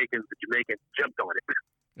the Jamaicans jumped on it.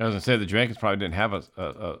 I was going to say the Jamaicans probably didn't have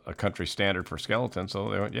a country standard for skeleton, so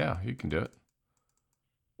they went, yeah, you can do it.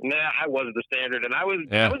 Nah, I was the standard, and I was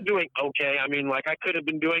doing okay. I mean, I could have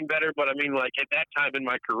been doing better, but I mean, at that time in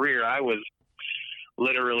my career, I was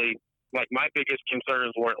literally my biggest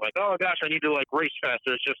concerns weren't oh gosh, I need to race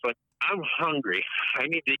faster. It's just I'm hungry. I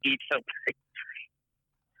need to eat something.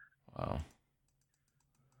 Wow.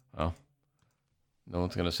 Well, no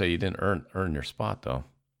one's going to say you didn't earn your spot, though.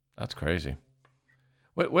 That's crazy.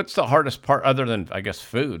 What's the hardest part, other than, I guess,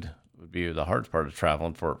 food would be the hardest part of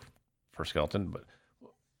traveling for skeleton? But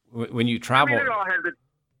when you travel... I mean, it all has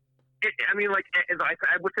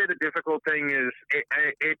I would say the difficult thing is,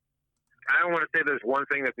 I don't want to say there's one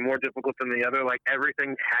thing that's more difficult than the other. Everything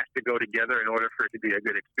has to go together in order for it to be a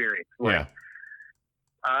good experience. Yeah.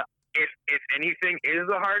 If anything is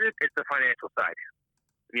the hardest, it's the financial side.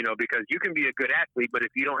 Because you can be a good athlete, but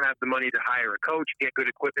if you don't have the money to hire a coach, get good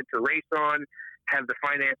equipment to race on, have the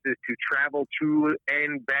finances to travel to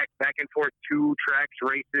and back and forth to tracks,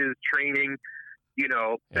 races, training,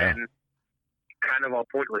 then kind of all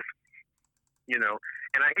pointless.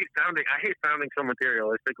 And I hate sounding so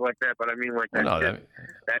materialistic like that, but I mean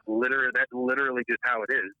that's literally just how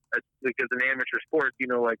it is. Because in amateur sports,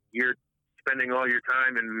 you're spending all your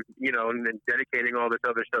time and and dedicating all this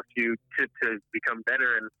other stuff to become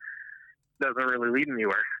better, and doesn't really lead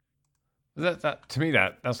anywhere. That to me,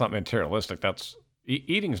 that's not materialistic. That's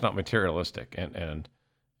eating is not materialistic, and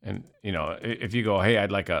if you go, hey,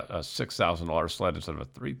 I'd like a $6,000 sled instead of a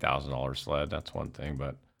 $3,000 sled, that's one thing,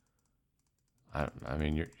 but I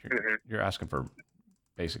mean you're asking for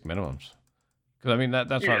basic minimums. Because I mean that's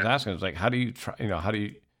what I was asking. It's how do you try? How do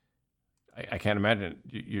you? I can't imagine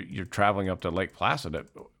you're traveling up to Lake Placid,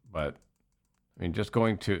 but I mean, just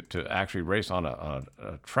going to actually race on a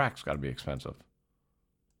track's got to be expensive.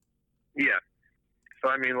 Yeah. So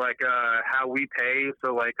I mean, how we pay.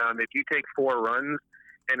 So if you take 4 runs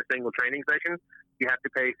in a single training session, you have to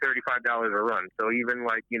pay $35 a run. So even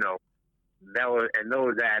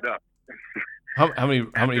those add up. How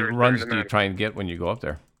many runs do you try and get when you go up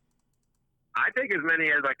there? I take as many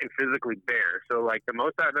as I can physically bear. So the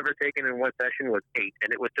most I've ever taken in one session was 8,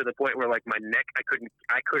 and it was to the point where my neck, I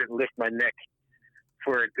couldn't lift my neck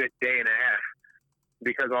for a good day and a half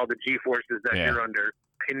because all the G forces that you're under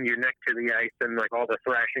pin your neck to the ice, and all the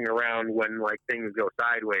thrashing around when things go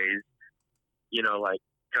sideways,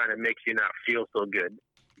 kind of makes you not feel so good.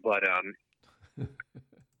 But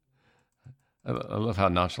I love how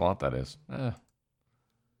nonchalant that is.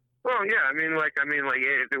 Well, yeah, I mean,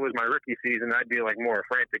 if it was my rookie season, I'd be more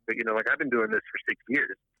frantic. But I've been doing this for 6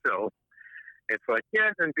 years, so it's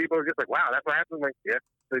and people are just wow, that's what happens. Yeah,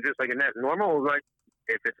 so just and that's normal.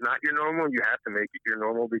 if it's not your normal, you have to make it your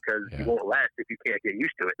normal because you won't last if you can't get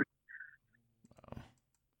used to it.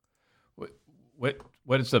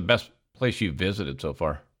 What is the best place you've visited so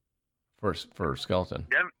far for skeleton?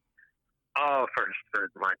 For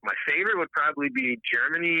my favorite would probably be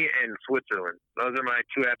Germany and Switzerland. Those are my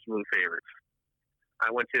two absolute favorites. I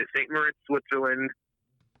went to St. Moritz, Switzerland.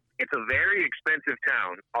 It's a very expensive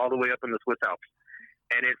town all the way up in the Swiss Alps.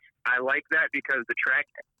 And I like that because the track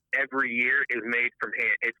every year is made from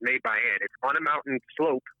hand. It's made by hand. It's on a mountain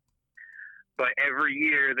slope, but every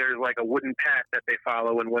year there's like a wooden path that they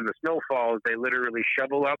follow. And when the snow falls, they literally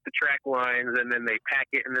shovel out the track lines and then they pack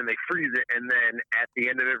it and then they freeze it. And then at the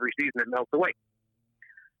end of every season, it melts away.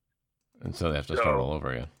 And so they have to start all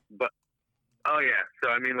over again. Oh yeah.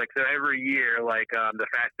 So I mean, so every year, the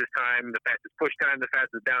fastest push time, the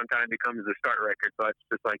fastest down time becomes the start record. So it's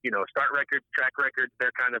just start records, track records,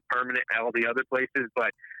 they're kind of permanent at all the other places,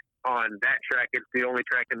 but on that track, it's the only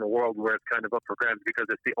track in the world where it's kind of up for grabs because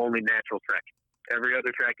it's the only natural track. Every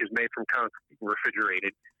other track is made from concrete,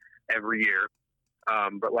 refrigerated every year.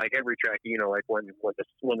 But like every track, when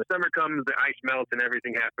the summer comes, the ice melts and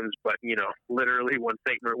everything happens. But literally when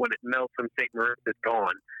it melts from St. Moritz, it's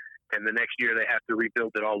gone. And the next year they have to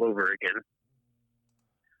rebuild it all over again.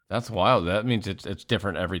 That's wild. That means it's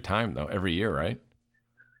different every time, though, every year, right?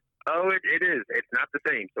 Oh, it is. It's not the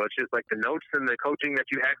same. So it's just like the notes and the coaching that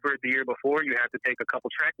you had for it the year before. You have to take a couple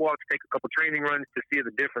track walks, take a couple training runs to see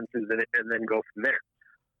the differences in it, and then go from there.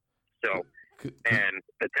 So, and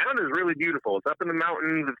the town is really beautiful. It's up in the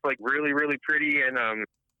mountains. It's like really, really pretty. And,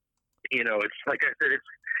 it's like I said,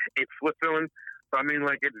 it's Switzerland. So, I mean,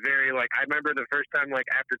 it's very, I remember the first time,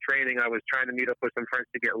 after training, I was trying to meet up with some friends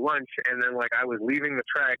to get lunch, and then, I was leaving the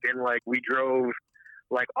track, and, we drove,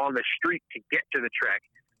 on the street to get to the track.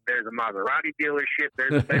 There's a Maserati dealership,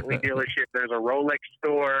 there's a Bentley dealership, there's a Rolex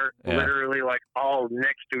store, literally, all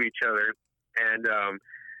next to each other. And,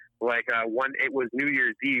 it was New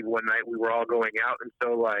Year's Eve one night, we were all going out, and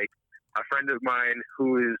so, a friend of mine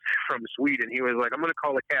who is from Sweden, he was like, I'm going to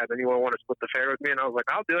call a cab. Anyone want to split the fare with me? And I was like,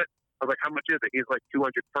 I'll do it. I was like, how much is it? He's like,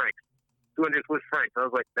 200 francs. 200 Swiss francs. I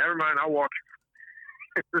was like, never mind, I'll walk.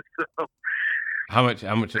 So, how much?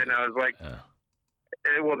 And I was like,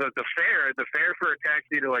 well, the fare for a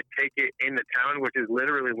taxi to take it into town, which is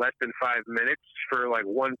literally less than 5 minutes for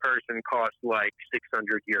one person, costs €600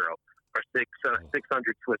 or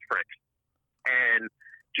 600 Swiss francs. And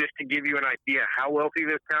just to give you an idea how wealthy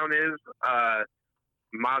this town is,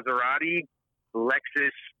 Maserati,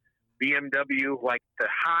 Lexus, BMW, the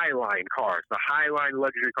high-line cars, the high-line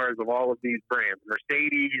luxury cars of all of these brands,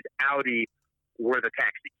 Mercedes, Audi, were the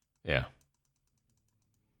taxis. Yeah.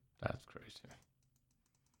 That's crazy.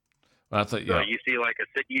 Well, that's so you see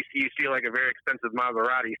a very expensive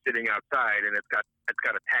Maserati sitting outside, and it's got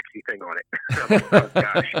a taxi thing on it. Oh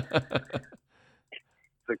gosh!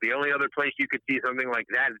 It's the only other place you could see something like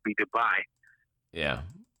that would be Dubai. Yeah,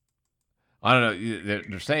 I don't know.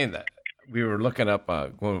 They're saying that we were looking up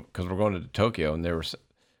because we're going to Tokyo, and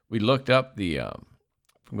we looked up the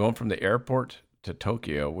going from the airport to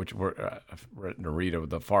Tokyo, which we're at Narita,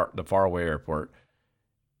 the faraway airport,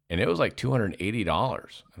 and it was like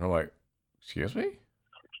 $280, and I'm like, excuse me?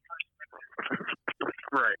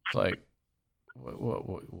 Right. It's like,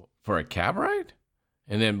 what, for a cab ride?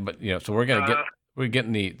 And then, so we're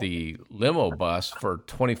getting the limo bus for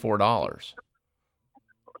 $24.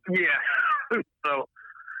 Yeah. So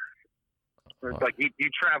it's like you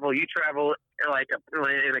travel like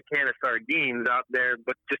in a can of sardines out there,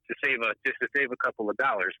 but just to save a couple of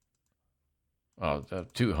dollars. Oh,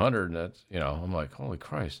 $200. That's I'm like, holy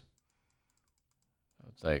Christ.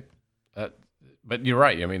 It's like that, but you're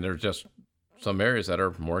right. I mean, there's just some areas that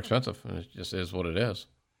are more expensive, and it just is what it is.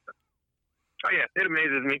 Oh yeah, it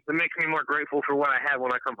amazes me. It makes me more grateful for what I have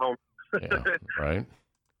when I come home. Yeah, right.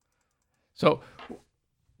 So,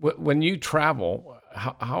 when you travel,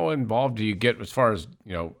 how involved do you get as far as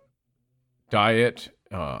diet,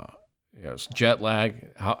 jet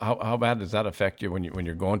lag? How bad does that affect you when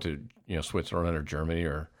you're going to Switzerland or Germany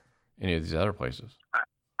or any of these other places?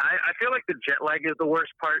 I feel like the jet lag is the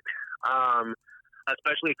worst part,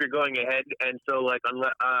 especially if you're going ahead. And so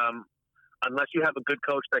unless you have a good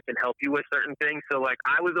coach that can help you with certain things. So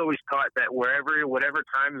I was always taught that whatever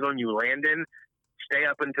time zone you land in, stay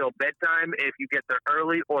up until bedtime if you get there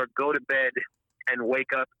early, or go to bed and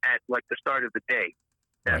wake up at the start of the day.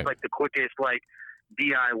 That's right. The quickest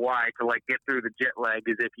DIY to get through the jet lag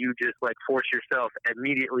is if you just force yourself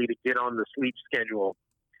immediately to get on the sleep schedule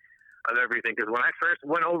of everything. Because when I first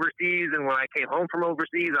went overseas and when I came home from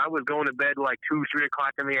overseas, I was going to bed 2, 3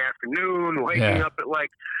 o'clock in the afternoon, waking up at 4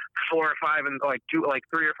 or 5 and 3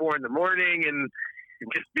 or 4 in the morning, and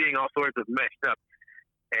just being all sorts of messed up.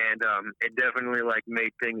 And it definitely like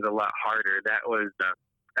made things a lot harder.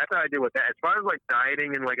 That's how I deal with that. As far as like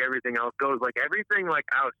dieting and like everything else goes, like everything like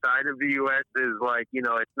outside of the U.S. is like, you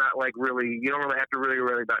know, it's not like really, you don't really have to really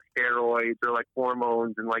worry about steroids or like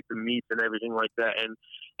hormones and like the meats and everything like that. And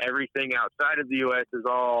everything outside of the U.S. is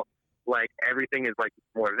all like, everything is like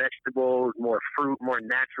more vegetables, more fruit, more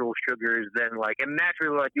natural sugars than like, and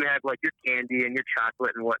naturally like you have like your candy and your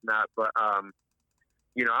chocolate and whatnot. But,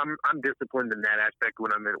 you know, I'm disciplined in that aspect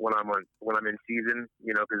when I'm in season,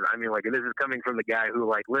 you know, because I mean, like, this is coming from the guy who,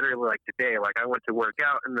 like, literally, like, today, like, I went to work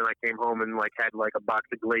out and then I came home and like had like a box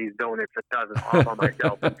of glazed donuts, a dozen all by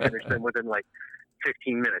myself, and finished them within like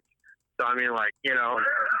 15 minutes. So I mean, like, you know,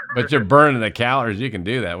 but you're burning the calories. You can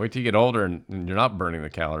do that. Wait till you get older and you're not burning the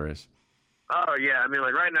calories. Oh yeah, I mean,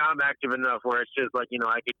 like right now I'm active enough where it's just like, you know,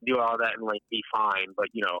 I can do all that and like be fine. But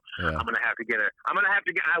you know, Yeah.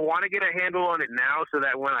 I want to get a handle on it now so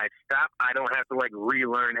that when I stop, I don't have to like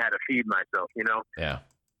relearn how to feed myself. You know? Yeah,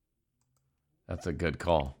 that's a good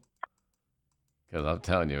call. Because I'm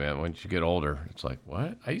telling you, man, once you get older, it's like,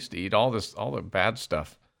 what? I used to eat all the bad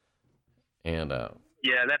stuff, and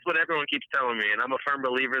yeah, that's what everyone keeps telling me, and I'm a firm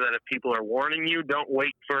believer that if people are warning you, don't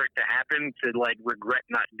wait for it to happen to like regret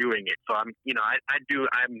not doing it. So I'm doing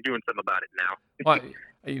something about it now. well,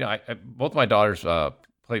 you know, both my daughters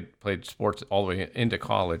played sports all the way into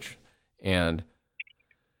college, and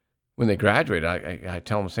when they graduated, I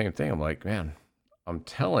tell them the same thing. I'm like, man, I'm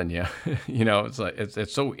telling you, you know, it's like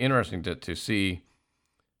it's so interesting to see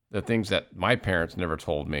the things that my parents never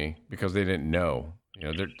told me because they didn't know.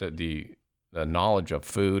 You know, the knowledge of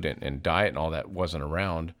food and diet and all that wasn't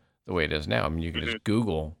around the way it is now. I mean, you can just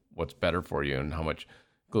Google what's better for you and how much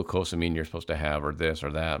glucosamine you're supposed to have or this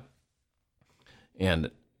or that.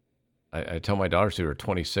 And I tell my daughters who are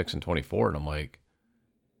 26 and 24, and I'm like,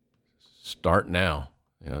 start now.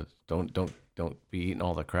 You know, don't be eating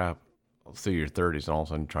all the crap through your 30s and all of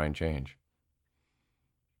a sudden try and change.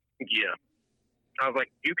 Yeah. I was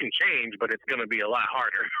like, you can change, but it's going to be a lot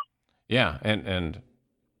harder. Yeah, and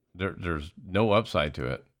there's no upside to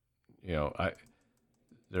it. You know, I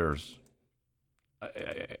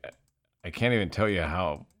can't even tell you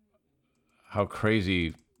how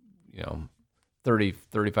crazy, you know,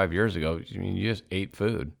 35 years ago, I mean, you just ate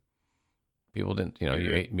food. People didn't, you know,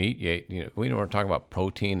 you ate meat, you ate, you know, we weren't talking about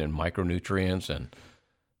protein and micronutrients, and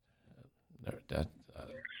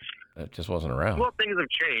that just wasn't around. Well, things have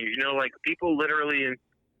changed, you know, like people literally,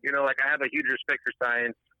 you know, like I have a huge respect for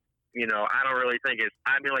science. You know, I don't really think it's,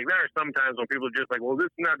 I mean, like there are some times when people are just like, well, this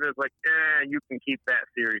is not just like, you can keep that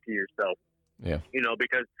theory to yourself. Yeah. You know,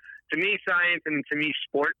 because to me, science and to me,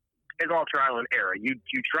 sport is all trial and error. You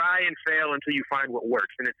try and fail until you find what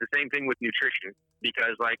works. And it's the same thing with nutrition,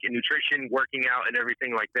 because like in nutrition, working out and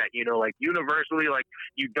everything like that, you know, like universally, like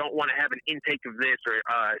you don't want to have an intake of this or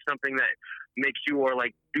something that makes you, or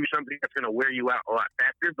like do something that's going to wear you out a lot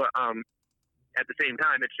faster. But at the same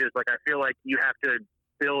time, it's just like, I feel like you have to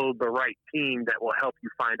build the right team that will help you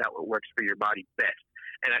find out what works for your body best.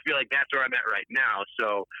 And I feel like that's where I'm at right now.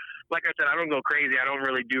 So like I said, I don't go crazy. I don't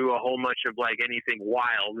really do a whole much of like anything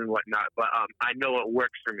wild and whatnot, but I know it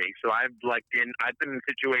works for me. So I've been in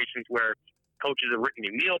situations where coaches have written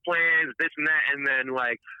me meal plans, this and that, and then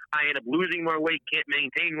like I end up losing more weight, can't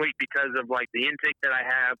maintain weight because of like the intake that I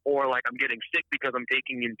have, or like I'm getting sick because I'm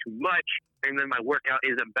taking in too much, and then my workout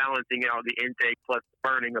isn't balancing out the intake plus the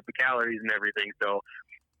burning of the calories and everything. So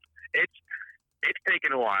it's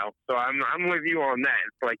taken a while. So I'm with you on that.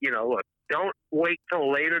 It's like, you know, look, don't wait till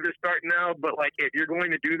later to start now, but like if you're going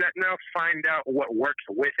to do that now, find out what works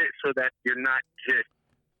with it so that you're not just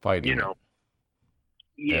fighting, you know,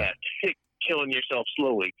 killing yourself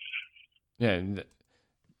slowly. Yeah, and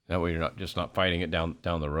that way you're not fighting it down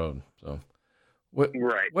the road. So,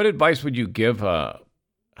 what advice would you give? How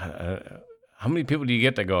many people do you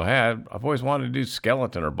get that go, hey, I've always wanted to do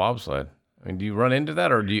skeleton or bobsled? I mean, do you run into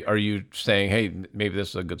that, or are you saying, hey, maybe this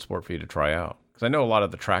is a good sport for you to try out? Because I know a lot of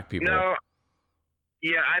the track people. No,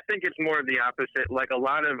 yeah, I think it's more of the opposite. Like a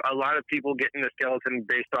lot of people get into skeleton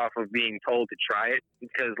based off of being told to try it,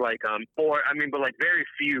 because like but like very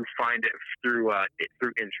few find it through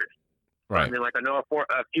interest. Right. I mean, like I know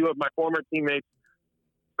a few of my former teammates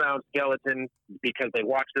found skeleton because they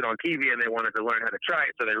watched it on TV and they wanted to learn how to try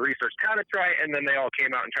it, so they researched how to try it, and then they all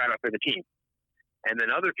came out and tried out for the team. And then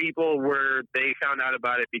other people they found out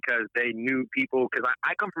about it because they knew people, because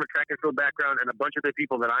I come from a track and field background, and a bunch of the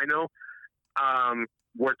people that I know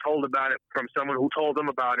were told about it from someone who told them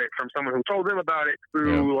about it, from someone who told them about it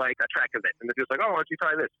through like a track event. And they're just like, oh, why don't you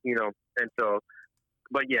try this? You know? And so,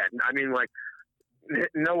 but yeah, I mean, like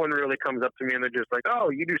no one really comes up to me and they're just like, "Oh,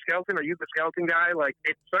 you do skeleton? Are you the skeleton guy?" Like,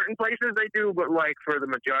 it's certain places they do, but like for the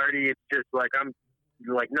majority, it's just like I'm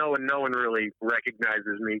like no one really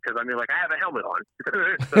recognizes me because I mean, like I have a helmet on.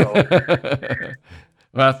 So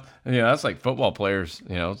Well, that's like football players.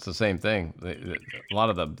 It's the same thing. A lot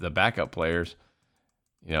of the backup players.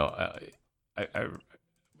 I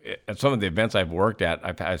at some of the events I've worked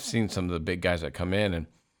at, I've seen some of the big guys that come in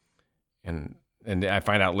and I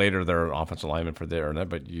find out later they're an offensive lineman for there and that,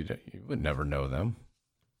 but you would never know them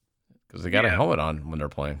because they got a helmet on when they're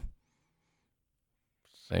playing.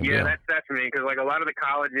 Same deal. That's me because like a lot of the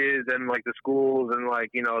colleges and like the schools and like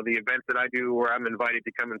the events that I do where I'm invited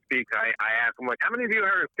to come and speak, I ask them like, how many of you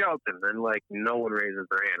heard of skeleton? And like no one raises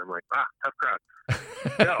their hand. I'm like, tough crowd.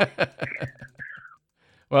 No.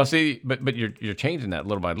 Well, see, but you're changing that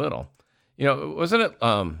little by little. Wasn't it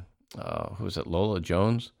who was it, Lola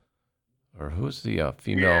Jones, or who was the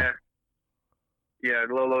female? Yeah,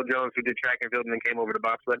 Lolo Jones, who did track and field and then came over to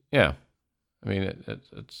bobsled. Yeah, I mean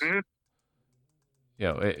it's. Mm-hmm.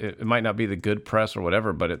 It might not be the good press or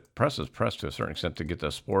whatever, but it presses press to a certain extent to get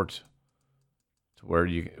the sports to where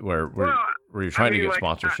you're trying to get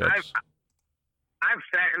sponsorships. I've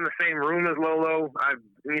sat in the same room as Lolo. I've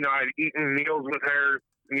eaten meals with her.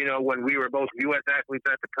 When we were both U.S. athletes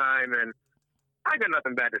at the time, and I got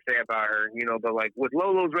nothing bad to say about her. But like with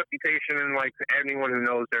Lolo's reputation and like anyone who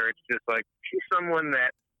knows her, it's just like she's someone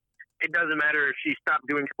that. It doesn't matter if she stopped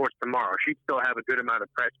doing sports tomorrow. She'd still have a good amount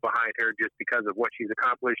of press behind her just because of what she's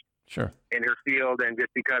accomplished in her field and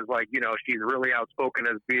just because, like, she's really outspoken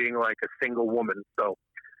as being, like, a single woman. So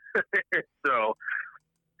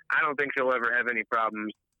I don't think she'll ever have any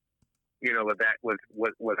problems, with that, with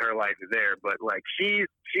her life there. But, like, she's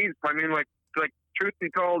I mean, like, truth be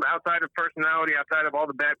told, outside of personality, outside of all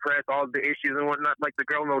the bad press, all the issues and whatnot, like, the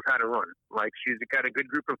girl knows how to run. Like, she's got a good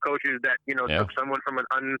group of coaches that, took someone from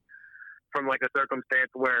from like a circumstance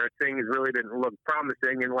where things really didn't look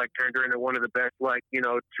promising and like turned her into one of the best, like,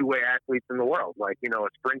 two-way athletes in the world, like, a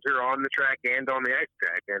sprinter on the track and on the ice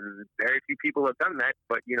track. And very few people have done that,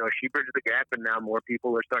 but, she bridged the gap and now more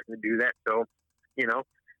people are starting to do that. So,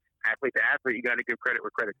 athlete to athlete, you got to give credit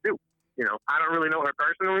where credit's due. I don't really know her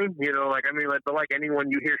personally, but like anyone,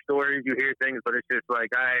 you hear stories, you hear things, but it's just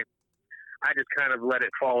like, I just kind of let it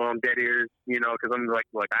fall on dead ears, because I'm like,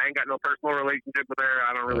 I ain't got no personal relationship with her.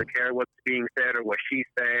 I don't really care what's being said or what she's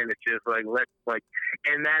saying. It's just like,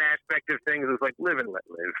 in that aspect of things, it's like live and let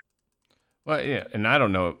live. Well, yeah, and I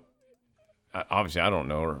don't know. Obviously, I don't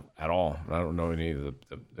know her at all. I don't know any of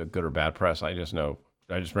the good or bad press. I just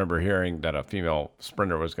remember hearing that a female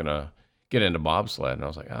sprinter was going to get into bobsled, and I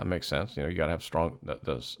was like, that makes sense. You got to have strong.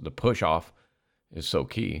 The push off is so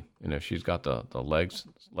key, and if she's got the leg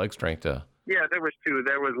strength to. Yeah, there was two.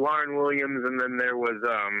 There was Lauren Williams, and then there was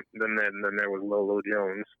then there was Lolo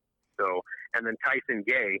Jones. So, and then Tyson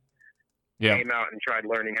Gay came out and tried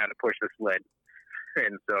learning how to push the sled,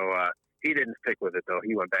 and so he didn't stick with it though.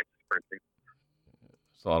 He went back to sprinting.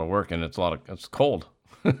 It's a lot of work, and it's cold.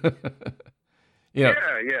 Yeah.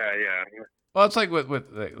 Well, it's like with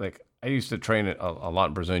I used to train a lot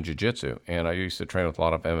in Brazilian Jiu-Jitsu, and I used to train with a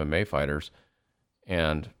lot of MMA fighters,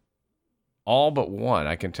 and all but one,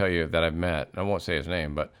 I can tell you that I've met, I won't say his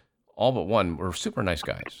name, but all but one were super nice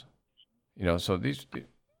guys. So they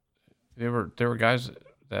were guys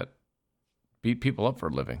that beat people up for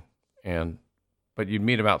a living, but you'd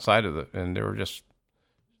meet them outside of and they were just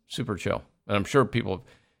super chill. And I'm sure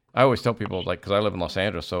I always tell people, like, because I live in Los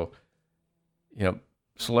Angeles, so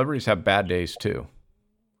celebrities have bad days too.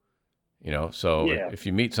 If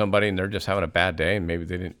you meet somebody and they're just having a bad day and maybe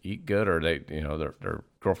they didn't eat good or they, their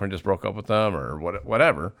girlfriend just broke up with them or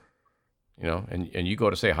whatever, and you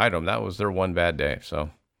go to say hi to them, that was their one bad day.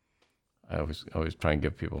 So I always try and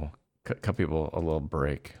cut people a little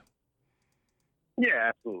break. Yeah,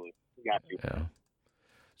 absolutely. You got to. Yeah.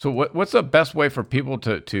 So what's the best way for people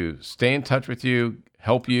to stay in touch with you,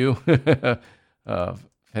 help you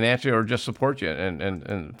financially, or just support you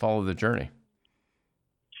and follow the journey?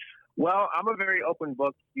 Well, I'm a very open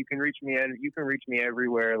book. You can reach me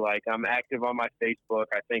everywhere. Like, I'm active on my Facebook.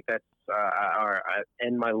 I think that's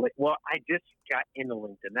and my I just got into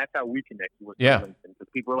LinkedIn. That's how we connected with LinkedIn. Because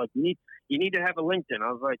people are like, you need to have a LinkedIn.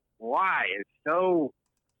 I was like, why?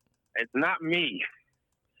 It's not me.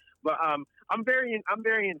 But I'm very in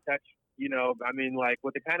touch. Like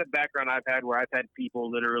with the kind of background I've had, where I've had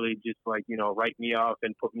people literally just like, write me off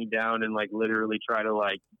and put me down and like literally try to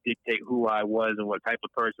like dictate who I was and what type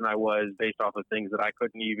of person I was based off of things that I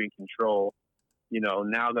couldn't even control.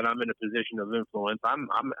 Now that I'm in a position of influence, I'm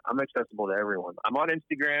accessible to everyone. I'm on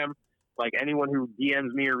Instagram. Like anyone who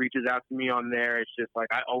DMs me or reaches out to me on there, it's just like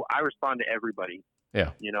I respond to everybody.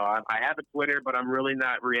 Yeah. You know, I have a Twitter, but I'm really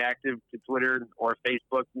not reactive to Twitter or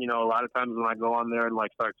Facebook. You know, a lot of times when I go on there and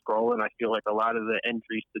like start scrolling, I feel like a lot of the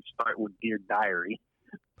entries that start with Dear Diary.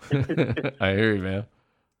 I hear you, man.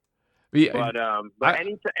 But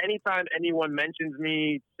anytime anyone mentions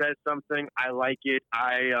me, says something, I like it.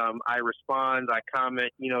 I respond, I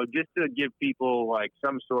comment, you know, just to give people like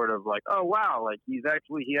some sort of like, oh wow, like he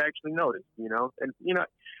actually noticed, you know. And you know,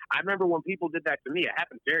 I remember when people did that to me, it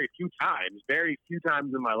happened very few times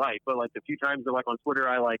in my life, but like the few times that like on Twitter,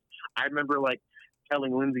 I remember like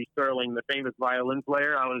telling Lindsey Sterling, the famous violin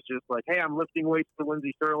player, I was just like, hey, I'm lifting weights to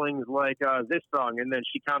Lindsey Sterling's like this song. And then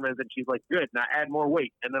she commented, she's like, good, now add more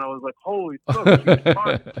weight. And then I was like, holy smokes, she was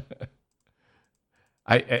fun.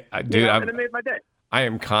 Dude, and it made my day. I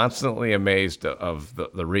am constantly amazed of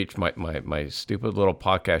the reach my stupid little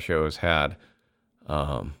podcast show has had,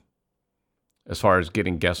 as far as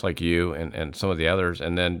getting guests like you and some of the others.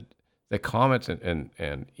 And then the comments and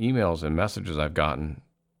emails and messages I've gotten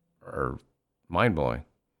are mind blowing,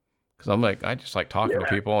 because I'm like, I just like talking to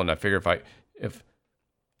people, and I figure if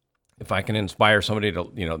I can inspire somebody to,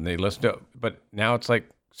 you know, they listen to it. But now it's like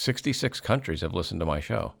 66 countries have listened to my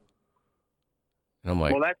show, and I'm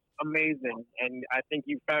like, well, that's amazing, and I think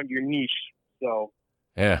you found your niche. So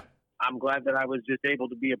yeah, I'm glad that I was just able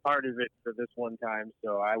to be a part of it for this one time.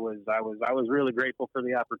 So I was really grateful for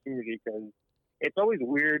the opportunity, because it's always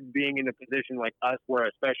weird being in a position like us where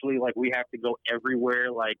especially like we have to go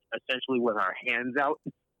everywhere, like essentially with our hands out.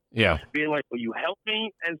 Yeah. Being like, will you help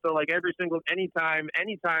me? And so like anytime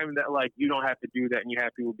that like you don't have to do that and you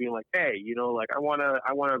have people being like, hey, you know, like I want to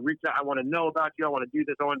reach out. I want to know about you. I want to do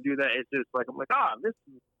this. I want to do that. It's just like, I'm like, this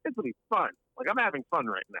will be fun. Like I'm having fun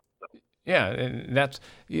right now. So. Yeah. And it's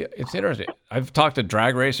interesting. I've talked to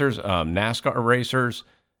drag racers, NASCAR racers,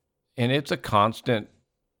 and it's a constant,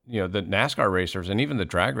 you know, the NASCAR racers and even the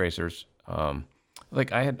drag racers.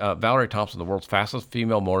 Like I had Valerie Thompson, the world's fastest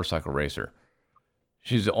female motorcycle racer.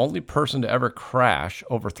 She's the only person to ever crash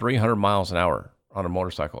over 300 miles an hour on a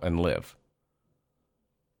motorcycle and live.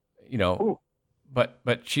 You know, ooh. but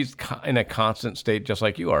she's in a constant state, just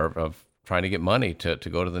like you are, of trying to get money to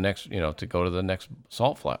go to the next, you know, to go to the next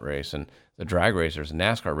salt flat race. And the drag racers and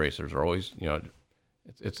NASCAR racers are always, you know,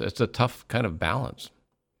 it's a tough kind of balance.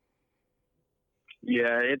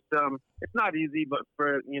 Yeah, it's not easy, but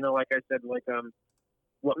for, you know, like I said, like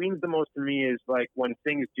what means the most to me is like when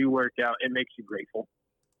things do work out, it makes you grateful,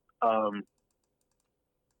 because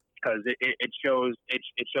it shows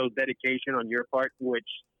dedication on your part, which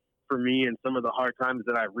for me and some of the hard times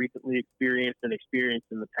that I've recently experienced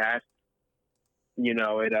in the past, you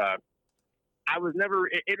know, it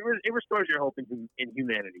restores your hope in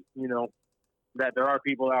humanity, you know. That there are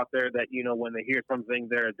people out there that, you know, when they hear something,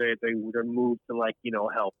 they're moved to like, you know,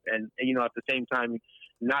 help. And, you know, at the same time,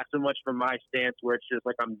 not so much from my stance where it's just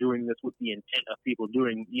like I'm doing this with the intent of people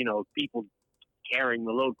doing, you know, people carrying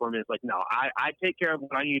the load for me. It's like, no, I take care of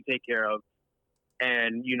what I need to take care of.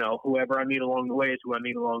 And, you know, whoever I meet along the way is who I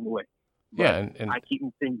meet along the way. But yeah, and I keep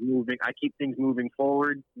things moving. I keep things moving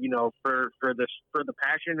forward, you know, for the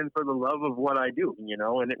passion and for the love of what I do, you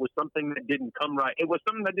know. And it was something that didn't come right. It was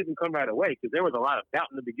something that didn't come right away, because there was a lot of doubt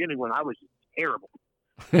in the beginning when I was just terrible,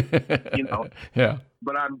 you know. Yeah.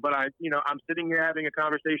 But I'm sitting here having a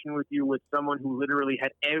conversation with you with someone who literally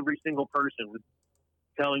had every single person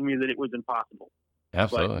telling me that it was impossible.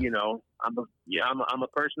 Absolutely. But, you know, I'm a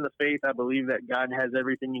person of faith. I believe that God has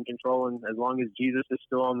everything in control, and as long as Jesus is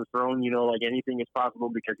still on the throne, you know, like anything is possible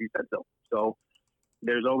because he said so. So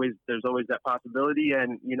there's always that possibility,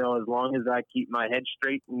 and, you know, as long as I keep my head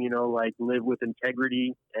straight and, you know, like live with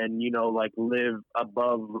integrity and, you know, like live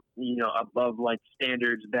above like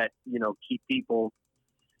standards that, you know, keep people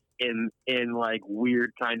in like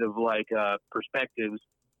weird kind of like perspectives,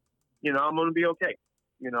 you know, I'm going to be okay.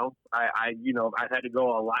 You know, I've had to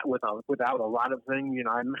go a lot without a lot of things. You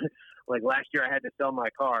know, I'm like last year I had to sell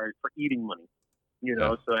my car for eating money. You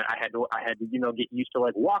know, so I had to, you know, get used to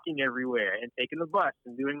like walking everywhere and taking the bus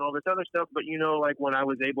and doing all this other stuff. But, you know, like when I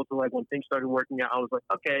was able to, like when things started working out, I was like,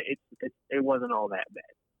 okay, it wasn't all that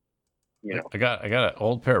bad. You know, I got an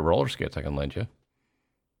old pair of roller skates I can lend you.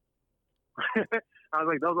 I was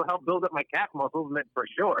like, those will help build up my calf muscles, for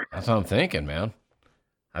sure. That's what I'm thinking, man.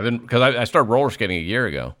 Because I started roller skating a year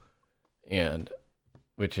ago, and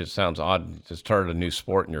which sounds odd to start a new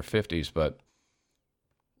sport in your 50s, but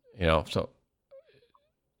you know, so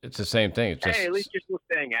it's the same thing. It's just, hey, at least you're still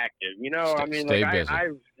staying active. You know, I mean, stay like busy.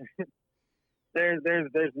 there's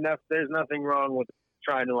nothing wrong with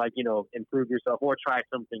trying to, like, you know, improve yourself or try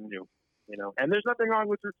something new. You know, and there's nothing wrong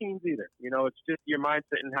with routines either. You know, it's just your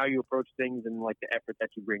mindset and how you approach things and like the effort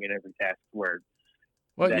that you bring in every task. Where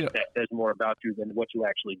that says more about you than what you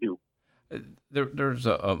actually do. There's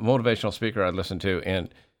a motivational speaker I listen to,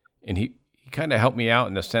 and he kind of helped me out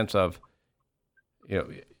in the sense of,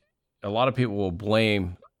 a lot of people will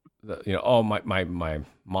blame my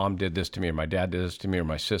mom did this to me, or my dad did this to me, or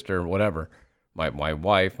my sister, or whatever, my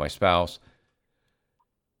wife, my spouse.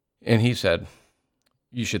 And he said,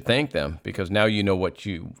 you should thank them because now you know what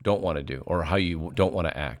you don't want to do, or how you don't want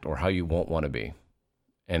to act, or how you won't want to be.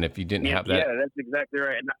 And if you didn't have that, that's exactly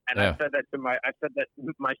right. And I said that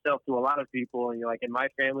myself to a lot of people, and like in my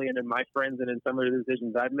family and in my friends and in some of the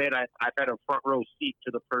decisions I've made, I've had a front row seat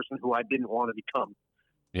to the person who I didn't want to become.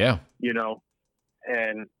 Yeah.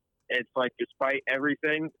 And it's like, despite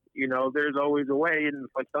everything, there's always a way. And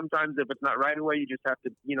it's like, sometimes if it's not right away, you just have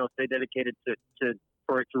to, stay dedicated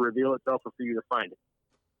for it to reveal itself or for you to find it.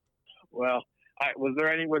 Well, was there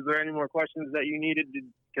any more questions that you needed?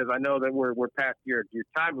 Because I know that we're past your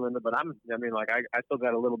time limit, but I still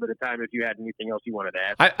got a little bit of time if you had anything else you wanted to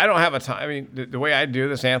ask. I don't have a time. I mean, the way I do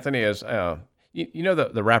this, Anthony, is the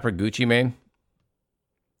rapper Gucci Mane?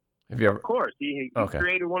 Have you ever? Of course. He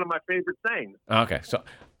created one of my favorite sayings. Okay. So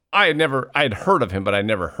I had heard of him, but I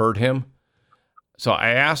never heard him. So I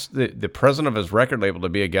asked the president of his record label to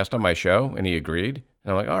be a guest on my show, and he agreed.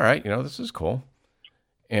 And I'm like, all right, this is cool.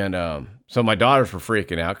 And so my daughters were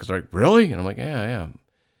freaking out because they're like, really? And I'm like, yeah.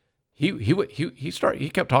 He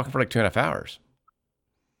kept talking for like 2.5 hours.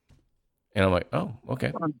 And I'm like, oh,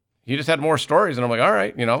 okay. He just had more stories, and I'm like, all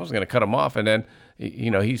right, I was going to cut him off. And then,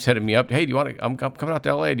 he's hitting me up. Hey, do you want to? I'm coming out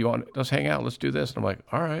to LA. Do you want? Let's hang out. Let's do this. And I'm like,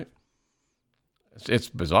 all right. It's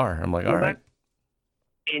bizarre. I'm like, all right.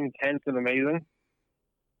 Intense and amazing.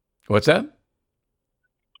 What's that?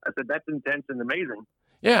 I said that's intense and amazing.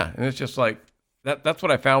 Yeah, and it's just like that's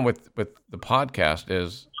what I found with the podcast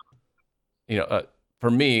is, for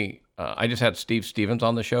me, I just had Steve Stevens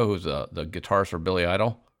on the show, who's the guitarist for Billy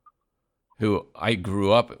Idol, who I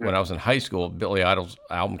grew up when I was in high school. Billy Idol's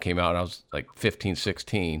album came out, and I was like 15,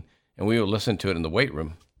 16, and we would listen to it in the weight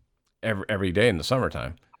room every day in the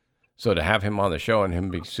summertime. So to have him on the show and him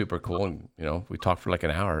be super cool, and we talked for like an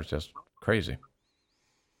hour, it's just crazy.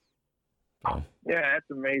 So. Yeah, that's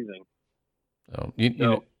amazing. So,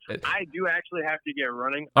 I do actually have to get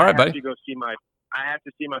running. All right, buddy. I have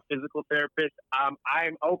to see my physical therapist.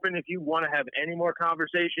 I'm open if you want to have any more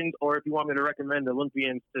conversations, or if you want me to recommend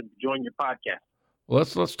Olympians to join your podcast. Well,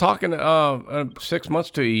 let's talk in 6 months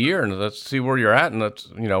to a year, and let's see where you're at, and let's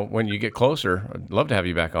when you get closer, I'd love to have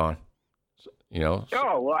you back on.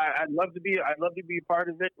 Oh well, I'd love to be a part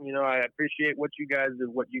of it. I appreciate what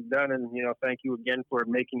you've done, and thank you again for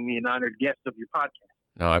making me an honored guest of your podcast.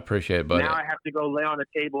 No, I appreciate it, buddy. Now I have to go lay on a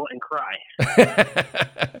table and cry.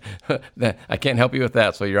 I can't help you with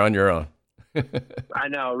that, so you're on your own. I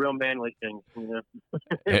know, real manly thing.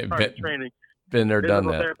 Training. Been there, done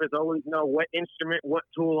that. Therapists always know what instrument, what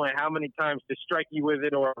tool, and how many times to strike you with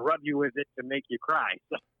it or rub you with it to make you cry.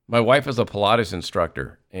 So. My wife is a Pilates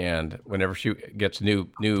instructor, and whenever she gets new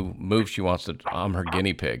moves she wants to, I'm her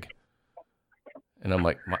guinea pig. And I'm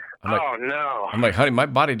like, oh no! I'm like, honey, my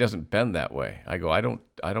body doesn't bend that way. I go, I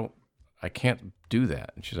can't do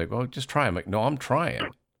that. And she's like, well, just try. I'm like, no, I'm trying.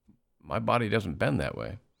 My body doesn't bend that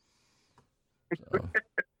way. So.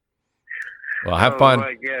 Well, have fun.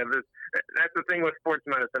 That's the thing with sports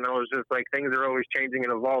medicine. I was just like, things are always changing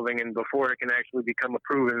and evolving, and before it can actually become a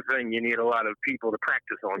proven thing, you need a lot of people to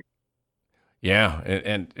practice on. Yeah,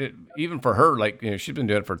 and even for her, like she's been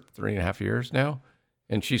doing it for 3.5 years now.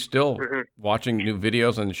 And she's still watching new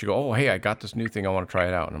videos, and she go, oh, hey, I got this new thing. I want to try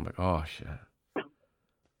it out. And I'm like, oh, shit.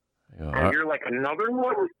 And you're like, another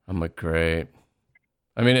one? I'm like, great.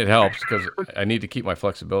 I mean, it helps because I need to keep my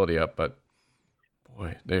flexibility up, but,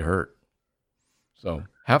 boy, they hurt. So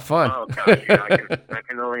have fun. Oh, gosh, yeah, I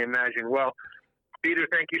can only imagine. Well, Peter,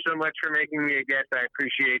 thank you so much for making me a guest. I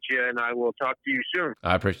appreciate you, and I will talk to you soon.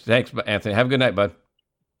 I appreciate it. Thanks, Anthony. Have a good night, bud.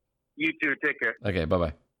 You too. Take care. Okay,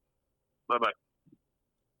 bye-bye. Bye-bye.